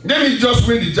 let me just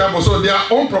win the jackpot. So their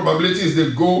own probability is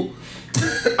they go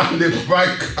and they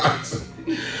buy cards.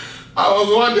 I was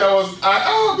one day,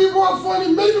 people are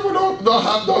funny. Many people don't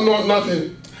know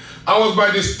nothing. I was by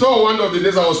the store one of the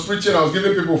days I was preaching. I was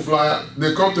giving people flyer.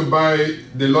 They come to buy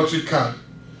the lottery card.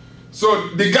 So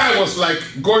the guy was like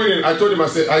going in. I told him, I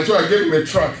gave him a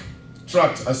tract.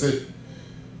 I said,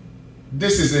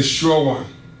 this is a sure one.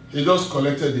 He just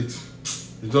collected it.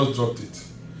 He just dropped it.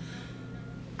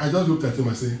 I just looked at him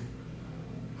and said,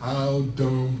 how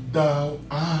dumb thou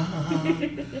art.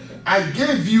 I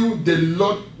gave you the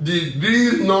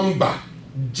real number,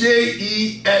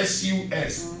 Jesus.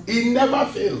 It never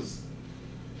fails.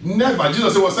 Never.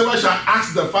 Jesus said, whatsoever shall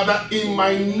ask the Father in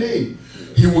my name,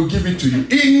 he will give it to you.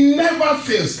 It never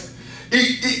fails.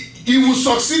 It will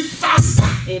succeed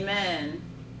faster. Amen.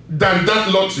 Than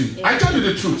that lottery. Amen. I tell you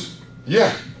the truth.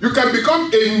 Yeah. You can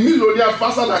become a millionaire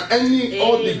faster than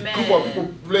all the group of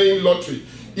people playing lottery.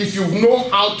 If you know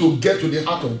how to get to the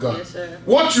heart of God. Yes, sir.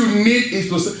 What you need is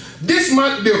to say, this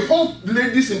man, the whole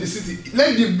ladies in the city,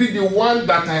 let it be the one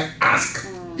that I ask.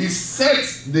 He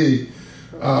sets the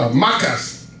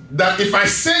markers that if I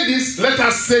say this, let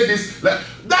us say this.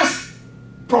 That's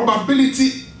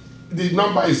probability. The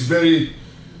number is very,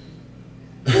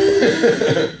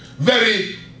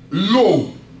 very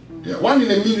low. Yeah, 1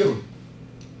 in a million.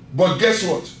 But guess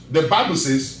what? The Bible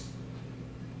says,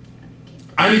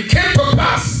 and it came to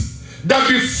pass that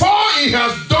before he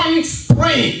has done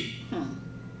praying,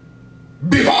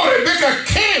 behold, Rebecca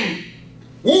came,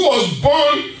 who was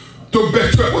born to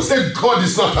Bethlehem. Who said God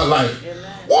is not alive? Amen.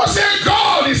 Who said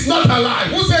God is not alive?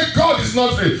 Who said God is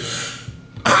not real?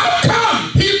 How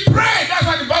come he prayed? That's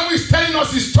why the Bible is telling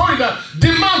us the story that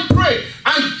the man prayed,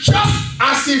 and just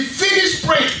as he finished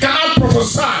praying, can I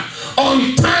prophesy?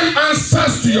 On time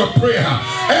answers to your prayer.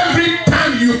 Every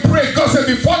time you pray, God said,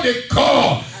 before they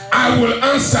call, I will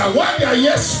answer. While they are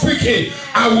yet speaking,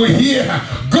 I will hear.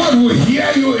 God will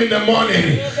hear you in the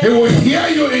morning. He will hear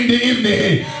you in the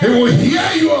evening. He will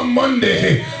hear you on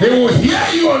Monday. He will hear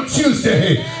you on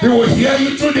Tuesday. He will hear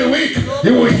you through the week.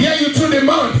 He will hear you through the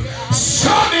month.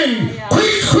 Sudden,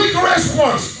 quick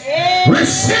response.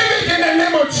 Receive it in the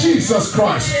name of Jesus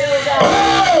Christ.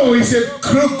 Oh, he's a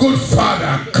good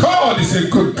Father. God is a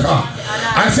good God.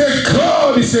 I said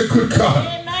God is a good God.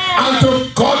 And to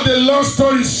cut the long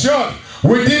story short,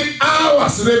 within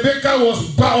hours, Rebecca was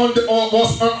bound or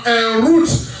was en route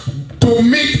to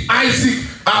meet Isaac,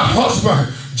 her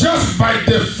husband, just by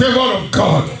the favor of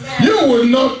God. You will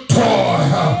not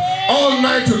toil all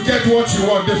night to get what you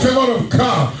want. The favor of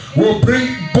God will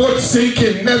bring both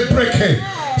sinking, net breaking,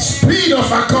 speed of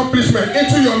accomplishment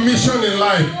into your mission in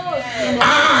life.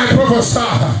 I prophesy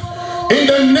in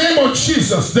the name of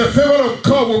Jesus, the favor of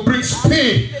God will bring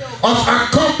speed of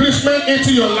accomplishment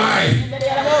into your life.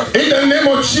 In the name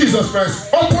of Jesus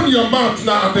Christ, open your mouth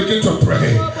now and begin to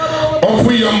pray.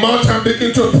 Open your mouth and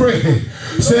begin to pray.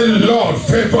 Say, Lord,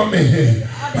 favor me.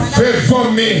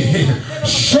 Favor me.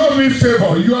 Show me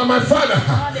favor. You are my Father.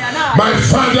 My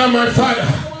Father, my Father.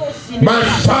 My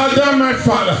Father, my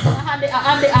Father.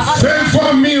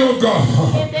 Favor me, O God.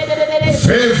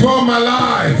 Favor my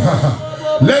life.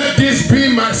 Let this be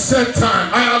my set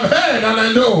time. I have heard and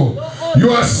I know.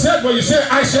 You are said when you say,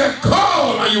 I shall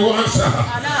call and you will answer.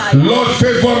 Lord,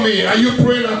 favor me. Are you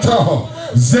praying at all?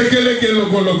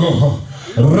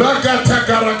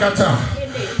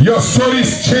 Your story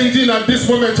is changing at this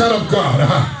moment, child of God.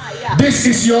 This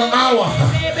is your hour.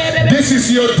 This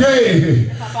is your day.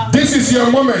 This is your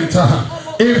moment.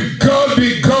 If God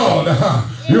be God,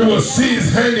 you will see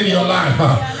his hand in your life.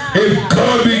 If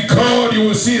God be God, you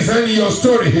will see his hand in your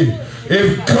story.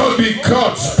 If God be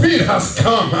God, speed has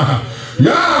come.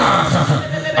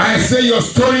 Yeah, I say your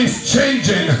story is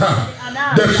changing.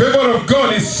 The favor of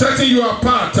God is setting you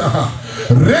apart. The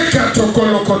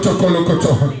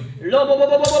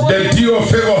dew of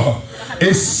favor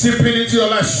is seeping into your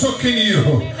life, soaking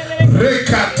you.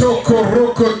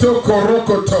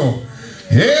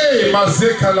 Hey,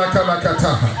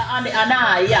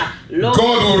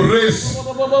 God will raise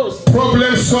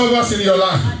problem solvers in your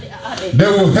life. They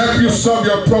will help you solve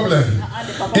your problem.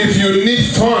 If you need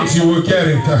funds, you will get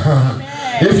it.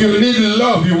 If you need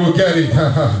love, you will get it.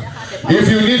 If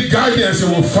you need guidance, you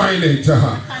will find it.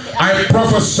 I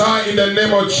prophesy in the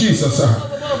name of Jesus.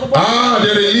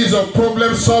 The release of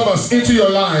problem solvers into your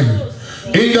life.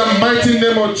 In the mighty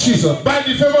name of Jesus, by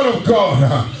the favor of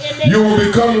God, you will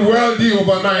become wealthy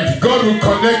overnight. God will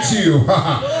connect you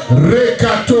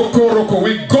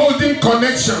with golden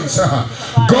connections.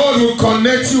 God will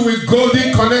connect you with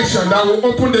golden connection that will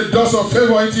open the doors of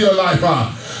favor into your life.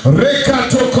 In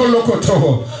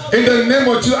the name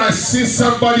of Jesus, I see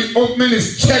somebody opening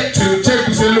his check to you. Check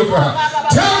to say, look,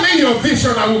 tell me your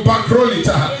vision, I will bankroll it.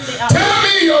 Tell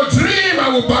me your dream, I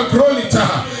will bankroll it.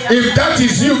 If that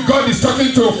is you, God is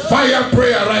talking to fire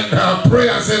prayer right now. Pray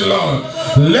and say, Lord,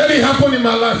 let it happen in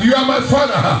my life. You are my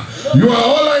Father. You are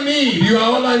all I need. You are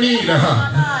all I need.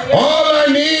 All I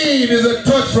need is a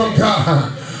touch from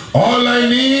God. All I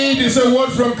need is a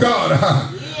word from God.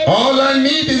 All I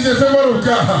need is the favor of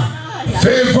God.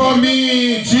 Favor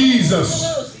me, Jesus.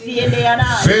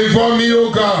 Favor me,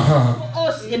 oh God.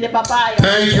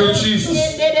 Thank you,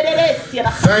 Jesus.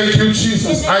 Thank you,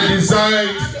 Jesus. I decide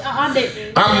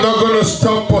I'm not going to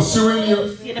stop pursuing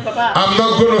you. I'm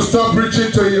not going to stop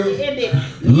preaching to you.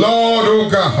 Lord, oh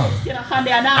God,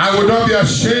 I will not be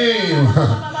ashamed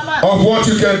of what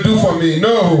you can do for me.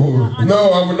 No,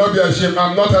 I will not be ashamed.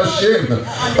 I'm not ashamed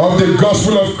of the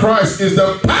gospel of Christ. It's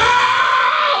the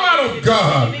power of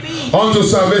God unto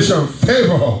salvation.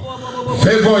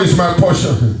 Favor is my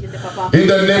portion. In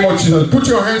the name of Jesus, put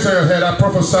your hands on your head. I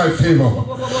prophesy favor.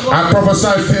 I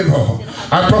prophesy favor.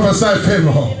 I prophesy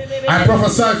favor. I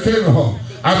prophesy favor.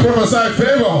 I prophesy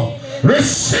favor.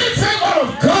 Receive favor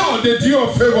of God, the dew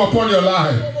of favor upon your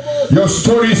life. Your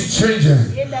story is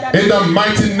changing in the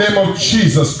mighty name of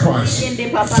Jesus Christ.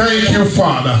 Thank you,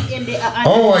 Father.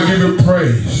 Oh, I give you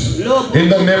praise in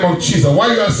the name of Jesus.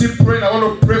 While you are still praying, I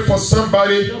want to pray for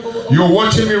somebody. You're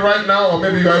watching me right now, or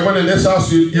maybe you are even in this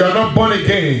house. You are not born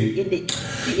again.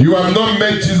 You have not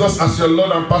met Jesus as your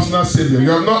Lord and personal Savior.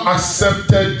 You have not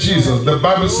accepted Jesus. The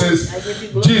Bible says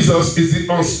Jesus is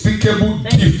the unspeakable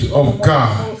gift of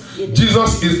God.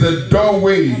 Jesus is the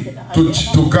doorway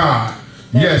to God.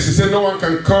 Yes, he said no one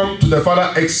can come to the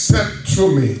Father except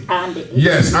through me.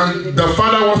 Yes, and the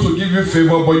Father wants to give you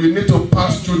favor, but you need to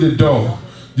pass through the door.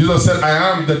 Jesus said, I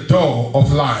am the door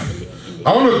of life.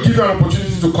 I want to give you an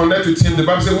opportunity to connect with him. The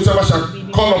Bible says, whosoever shall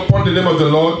call upon the name of the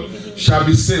Lord shall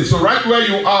be saved. So right where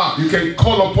you are, you can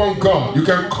call upon God. You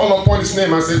can call upon his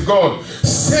name and say, God,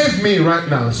 save me right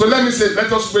now. So let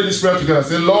us pray this prayer together.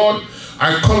 Say, Lord,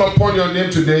 I call upon your name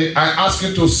today. I ask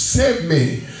you to save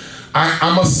me. I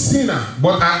am a sinner,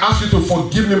 but I ask you to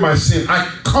forgive me my sin. I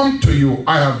come to you.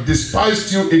 I have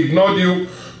despised you, ignored you.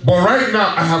 But right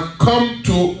now, I have come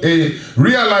to a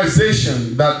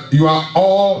realization that you are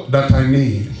all that I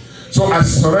need. So I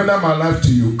surrender my life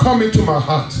to you. Come into my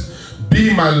heart.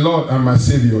 Be my Lord and my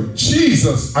Savior.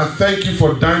 Jesus, I thank you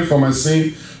for dying for my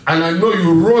sin. And I know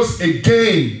you rose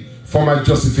again for my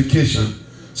justification.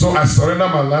 So I surrender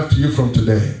my life to you from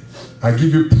today. I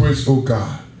give you praise, oh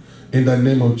God, in the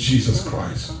name of Jesus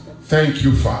Christ. Thank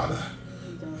you, Father.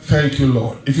 Thank you,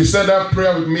 Lord. If you said that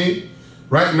prayer with me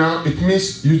right now, it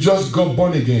means you just got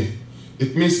born again.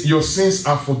 It means your sins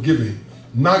are forgiven.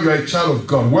 Now you are a child of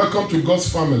God. Welcome to God's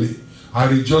family. I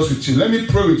rejoice with you. Let me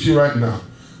pray with you right now.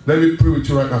 Let me pray with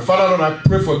you right now. Father, Lord, I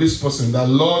pray for this person that,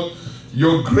 Lord,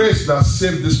 your grace that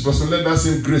saved this person, let that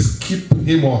same grace keep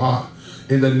him or her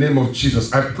in the name of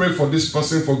Jesus. I pray for this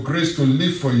person for grace to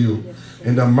live for you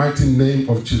in the mighty name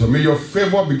of Jesus. May your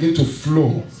favor begin to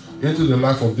flow into the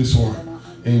life of this one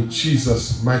in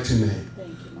Jesus' mighty name.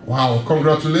 Wow,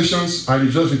 congratulations. I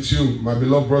rejoice with you, my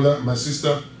beloved brother, my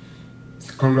sister.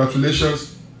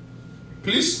 Congratulations.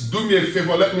 Please do me a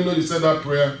favor. Let me know you said that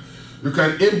prayer. You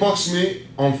can inbox me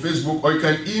on Facebook or you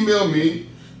can email me.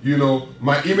 You know,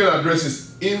 my email address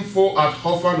is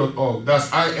info@hoffan.org. That's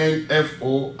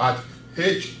info@hoffan.org.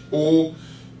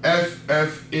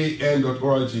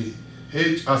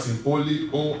 H as in holy,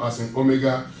 O as in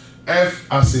omega, F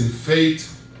as in faith,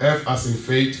 F as in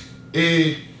faith,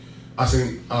 A as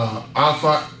in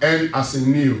alpha, N as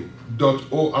in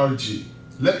new.org.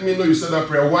 Let me know you said that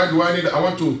prayer. Why do I need it? I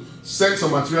want to send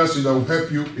some materials to you that will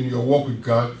help you in your walk with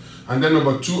God. And then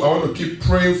number two, I want to keep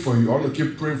praying for you. I want to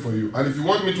keep praying for you. And if you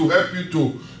want me to help you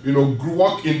to,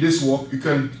 walk in this walk, you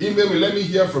can email me. Let me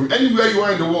hear from you. Anywhere you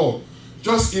are in the world,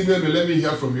 just email me. Let me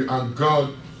hear from you. And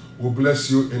God will bless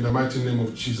you in the mighty name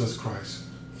of Jesus Christ.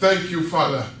 Thank you,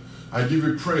 Father. I give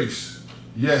you praise.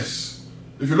 Yes.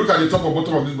 If you look at the top or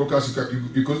bottom of this broadcast,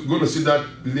 you're going to see that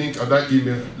link or that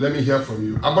email. Let me hear from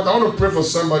you. But I want to pray for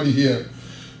somebody here.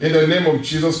 In the name of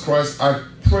Jesus Christ, I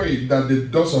pray that the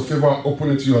doors of favor are open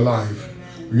into your life.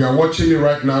 You are watching me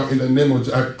right now in the name of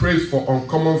Jesus. I pray for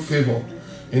uncommon favor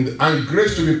and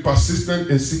grace to be persistent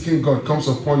in seeking God comes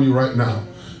upon you right now.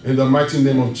 in the mighty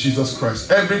name of Jesus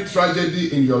Christ. Every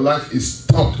tragedy in your life is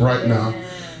stopped right now.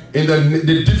 In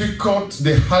the difficult,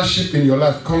 the hardship in your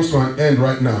life comes to an end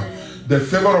right now. The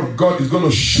favor of God is going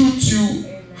to shoot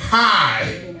you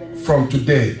high from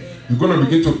today. You're going to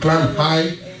begin to climb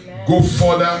high, go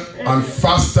further and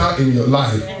faster in your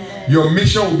life. Your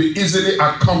mission will be easily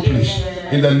accomplished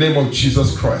in the name of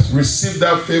Jesus Christ. Receive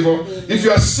that favor. If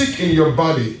you are sick in your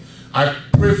body, I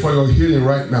pray for your healing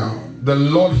right now. The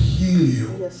Lord heal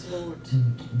you. Yes, Lord.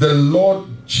 The Lord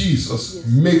Jesus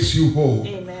makes you whole.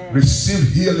 Amen.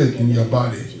 Receive healing in your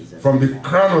body. From the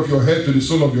crown of your head to the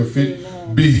sole of your feet.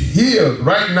 Amen. Be healed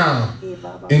right now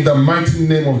in the mighty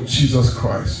name of Jesus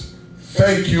Christ.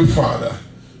 Thank you, Father.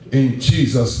 In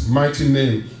Jesus' mighty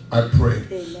name, I pray.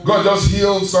 Amen. God just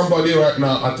heal somebody right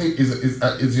now. I think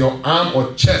it's your arm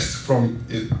or chest, from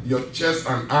your chest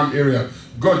and arm area.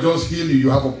 God just heal you. You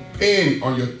have a pain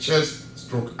on your chest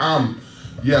stroke arm.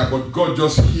 Yeah, but God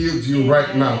just healed you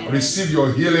right now. Receive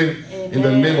your healing in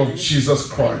the name of Jesus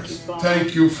Christ.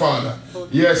 Thank you, Father.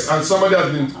 Yes, and somebody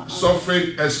has been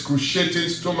suffering excruciating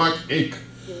stomach ache.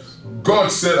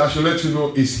 God said, I should let you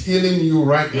know, is healing you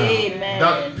right now. Amen.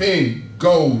 That pain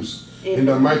goes in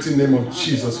the mighty name of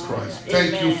Jesus Christ.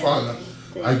 Thank you, Father.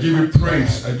 I give you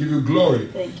praise. I give you glory.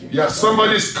 Yeah,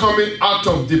 somebody's coming out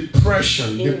of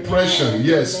depression. Depression,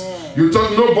 yes. You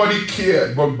thought nobody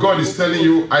cared, but God is telling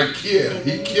you, I care.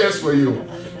 He cares for you.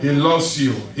 He loves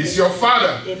you. He's your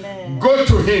Father. Go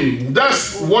to Him.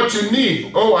 That's what you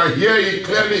need. Oh, I hear it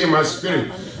clearly in my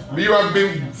spirit. You have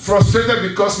been frustrated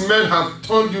because men have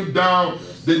turned you down.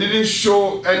 They didn't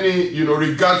show any,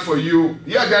 regard for you.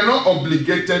 Yeah, they are not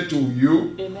obligated to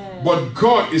you. But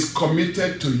God is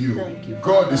committed to you.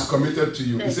 God is committed to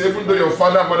you. He said, even though your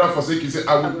father and mother forsake you, he said,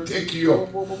 I will take you up.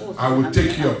 I will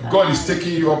take you up. God is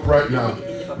taking you up right now.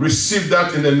 Receive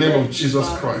that in the name of Jesus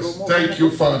Christ. Thank you,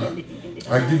 Father.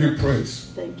 I give you praise.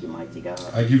 Thank you, mighty God.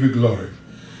 I give you glory.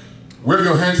 Wave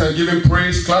your hands and give Him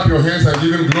praise. Clap your hands and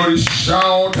give Him glory.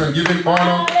 Shout and give Him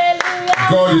honor.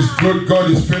 God is good.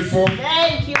 God is faithful.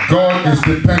 Thank you, God is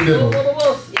dependable.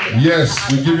 Yes,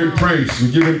 we give Him praise. We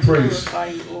give Him praise.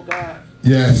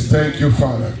 Yes, thank you,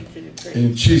 Father.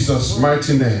 In Jesus'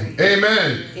 mighty name.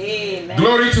 Amen. Amen.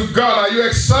 Glory to God. Are you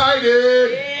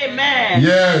excited? Amen.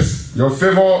 Yes, your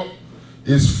favor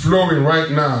is flowing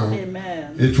right now.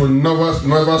 Amen. It will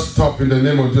never stop in the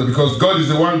name of Jesus, because God is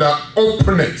the one that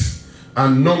opened it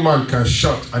and no man can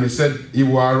shut. And He said He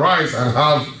will arise and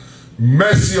have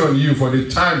mercy on you, for the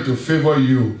time to favor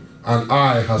you and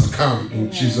I has come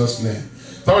in Jesus' name.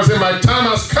 Someone say, my time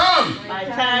has come. My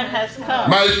time has come.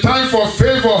 My time for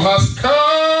favor has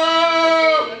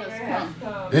come.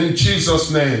 In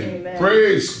Jesus' name. Amen.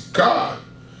 Praise God.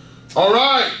 All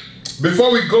right.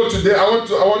 Before we go today, I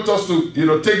want us to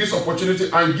take this opportunity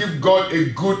and give God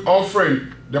a good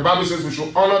offering. The Bible says we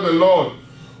should honor the Lord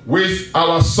with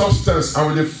our substance and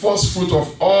with the first fruit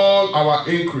of all our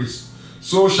increase.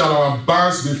 So shall our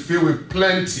barns be filled with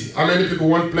plenty. How many people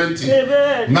want plenty?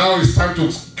 Amen. Now it's time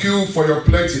to queue for your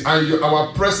plenty, and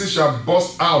our presses shall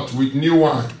burst out with new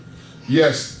wine.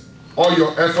 Yes, all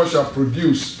your efforts shall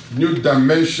produce new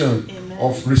dimension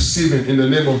of receiving in the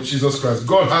name of Jesus Christ.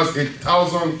 God has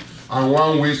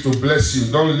 1,001 ways to bless you.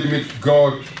 Don't limit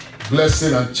God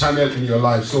blessing and channel in your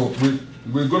life. So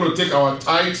we're going to take our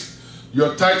tithe.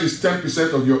 Your tithe is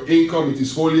 10% of your income. It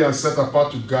is holy and set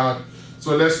apart to God.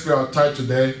 So let's pay our tithe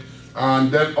today.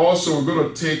 And then also we're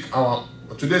going to take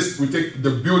today we take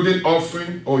the building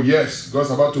offering. Oh yes,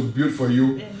 God's about to build for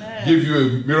you. Amen. Give you a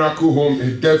miracle home,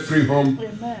 a debt-free home.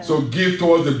 Amen. So give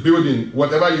towards the building.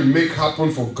 Whatever you make happen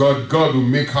for God, God will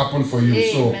make happen for you.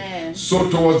 Amen. So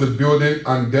towards the building,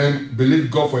 and then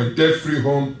believe God for a debt-free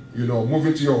home. Move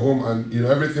into your home, and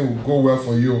everything will go well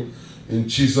for you in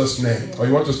Jesus' name. Or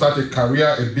you want to start a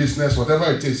career, a business,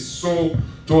 whatever it is, sow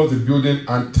towards the building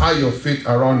and tie your faith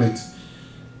around it.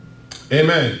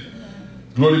 Amen.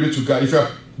 Glory be to God. If you're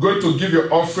going to give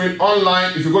your offering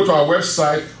online, if you go to our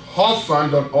website,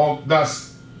 hoffan.org, that's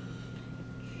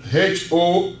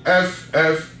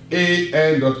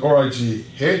HOFFAN.org.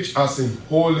 H as in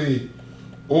holy,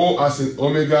 O as in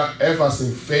omega, F as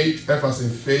in faith,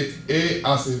 A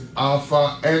as in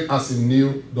alpha, N as in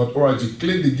new.org.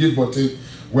 Click the give button.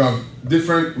 We have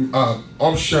different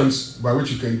options by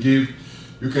which you can give.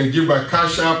 You can give by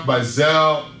Cash App, by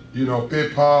Zelle,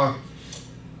 PayPal,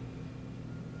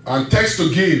 and text to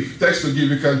give. Text to give.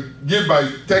 You can give by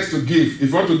text to give. If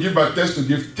you want to give by text to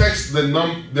give, text the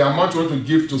amount you want to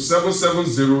give to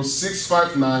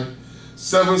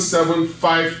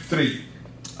 770-659-7753.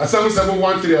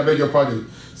 7713, I beg your pardon.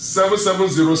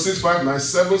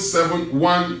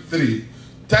 770-659-7713.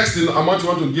 Text the amount you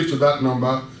want to give to that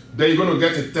number. then you're going to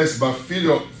get a text, but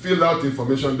fill out the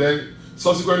information. Then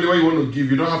subsequently, what you want to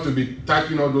give, you don't have to be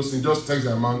typing all those things. Just text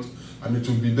the amount, and it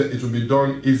will be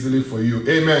done easily for you.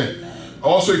 Amen.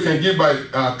 Also, you can give by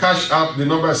Cash App. The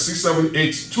number is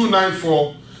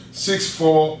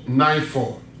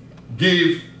 678-294-6494.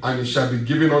 Give, and it shall be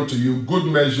given unto you. Good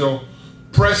measure,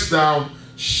 pressed down,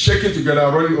 shaken together,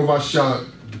 running over, shall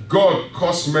God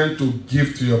cause men to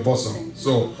give to your bosom.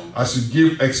 So, as you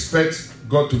give, expect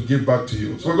God to give back to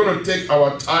you. So, we're going to take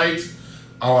our tithe,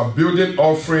 our building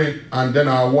offering, and then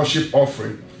our worship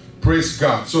offering. Praise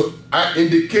God. So I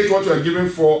indicate what you are giving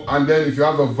for, and then if you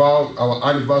have a vow, our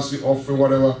anniversary offering,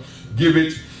 whatever, give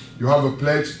it. You have a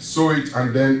pledge, sow it,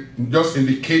 and then just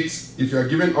indicate. If you are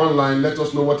giving online, let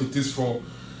us know what it is for.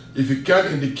 If you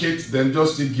can't indicate, then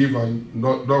just still give, and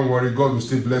don't worry, God will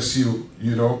still bless you.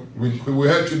 You know, we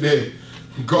heard today,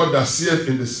 God that seeth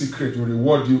in the secret will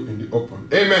reward you in the open.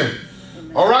 Amen.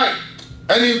 All right.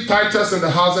 Any tithers in the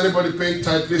house, anybody paying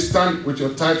tithe, please stand with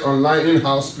your tithe online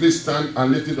in-house. Please stand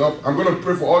and lift it up. I'm going to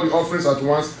pray for all the offerings at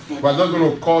once, but I'm not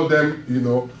going to call them,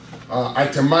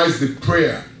 itemize the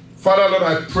prayer. Father, Lord,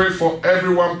 I pray for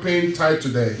everyone paying tithe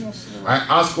today. Yes, I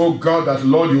ask, oh God, that,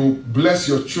 Lord, you bless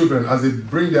your children as they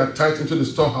bring their tithe into the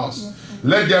storehouse. Yes,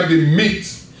 let there be meat,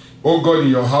 oh God, in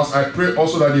your house. I pray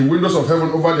also that the windows of heaven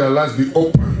over their lives be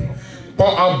open.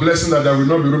 Pour out blessing that there will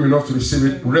not be room enough to receive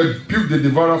it. Rebuke the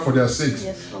devourer for their sakes.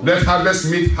 Yes, let harvest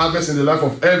meet harvest in the life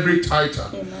of every tither.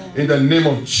 Amen. In the name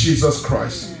of Jesus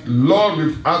Christ. Amen. Lord,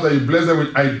 we ask that you bless them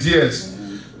with ideas,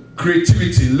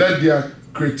 creativity. Let their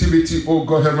creativity, oh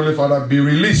God, Heavenly Father, be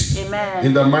released. Amen.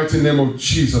 In the mighty name of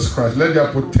Jesus Christ. Let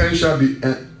their potential be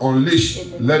unleashed.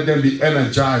 Amen. Let them be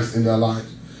energized in their lives.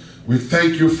 We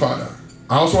thank you, Father.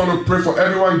 I also want to pray for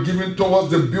everyone giving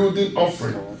towards the building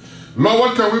offering. Lord,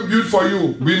 what can we build for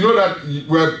you? We know that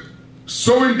we're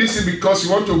sowing this in because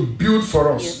you want to build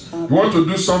for us. Yes, you want to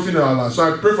do something in our life. So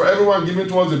I pray for everyone giving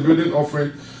towards the building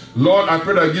offering. Lord, I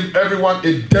pray that I give everyone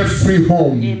a debt-free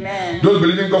home. Amen. Those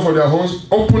believing God for their homes,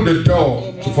 open the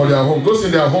door for their homes. Those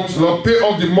in their homes, Lord, pay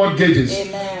off the mortgages.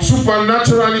 Amen.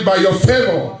 Supernaturally by your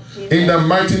favor. In the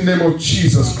mighty name of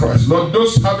Jesus Christ. Lord,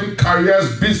 those having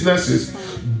careers, businesses,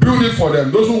 build it for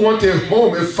them. Those who want a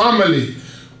home, a family,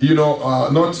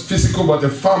 not physical, but a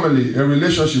family, a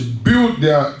relationship. Build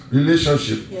their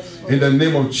relationship in the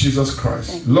name of Jesus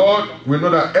Christ. Lord, we know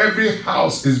that every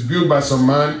house is built by some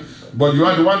man, but you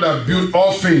are the one that built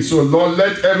all things. So, Lord,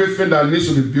 let everything that needs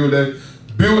to be built,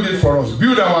 build it for us.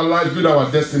 Build our lives, build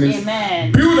our destinies.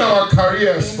 Amen. Build our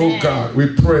careers, Amen. Oh God. We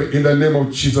pray in the name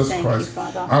of Jesus Christ. You,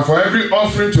 and for every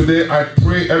offering today, I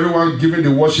pray everyone giving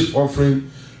the worship offering,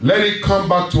 let it come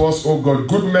back to us, oh God.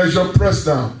 Good measure, pressed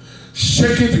down,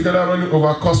 shaking together, running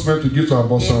over, cause men to give to our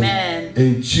bosom. Amen.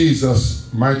 In Jesus'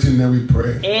 mighty name we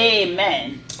pray.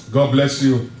 Amen. God bless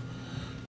you.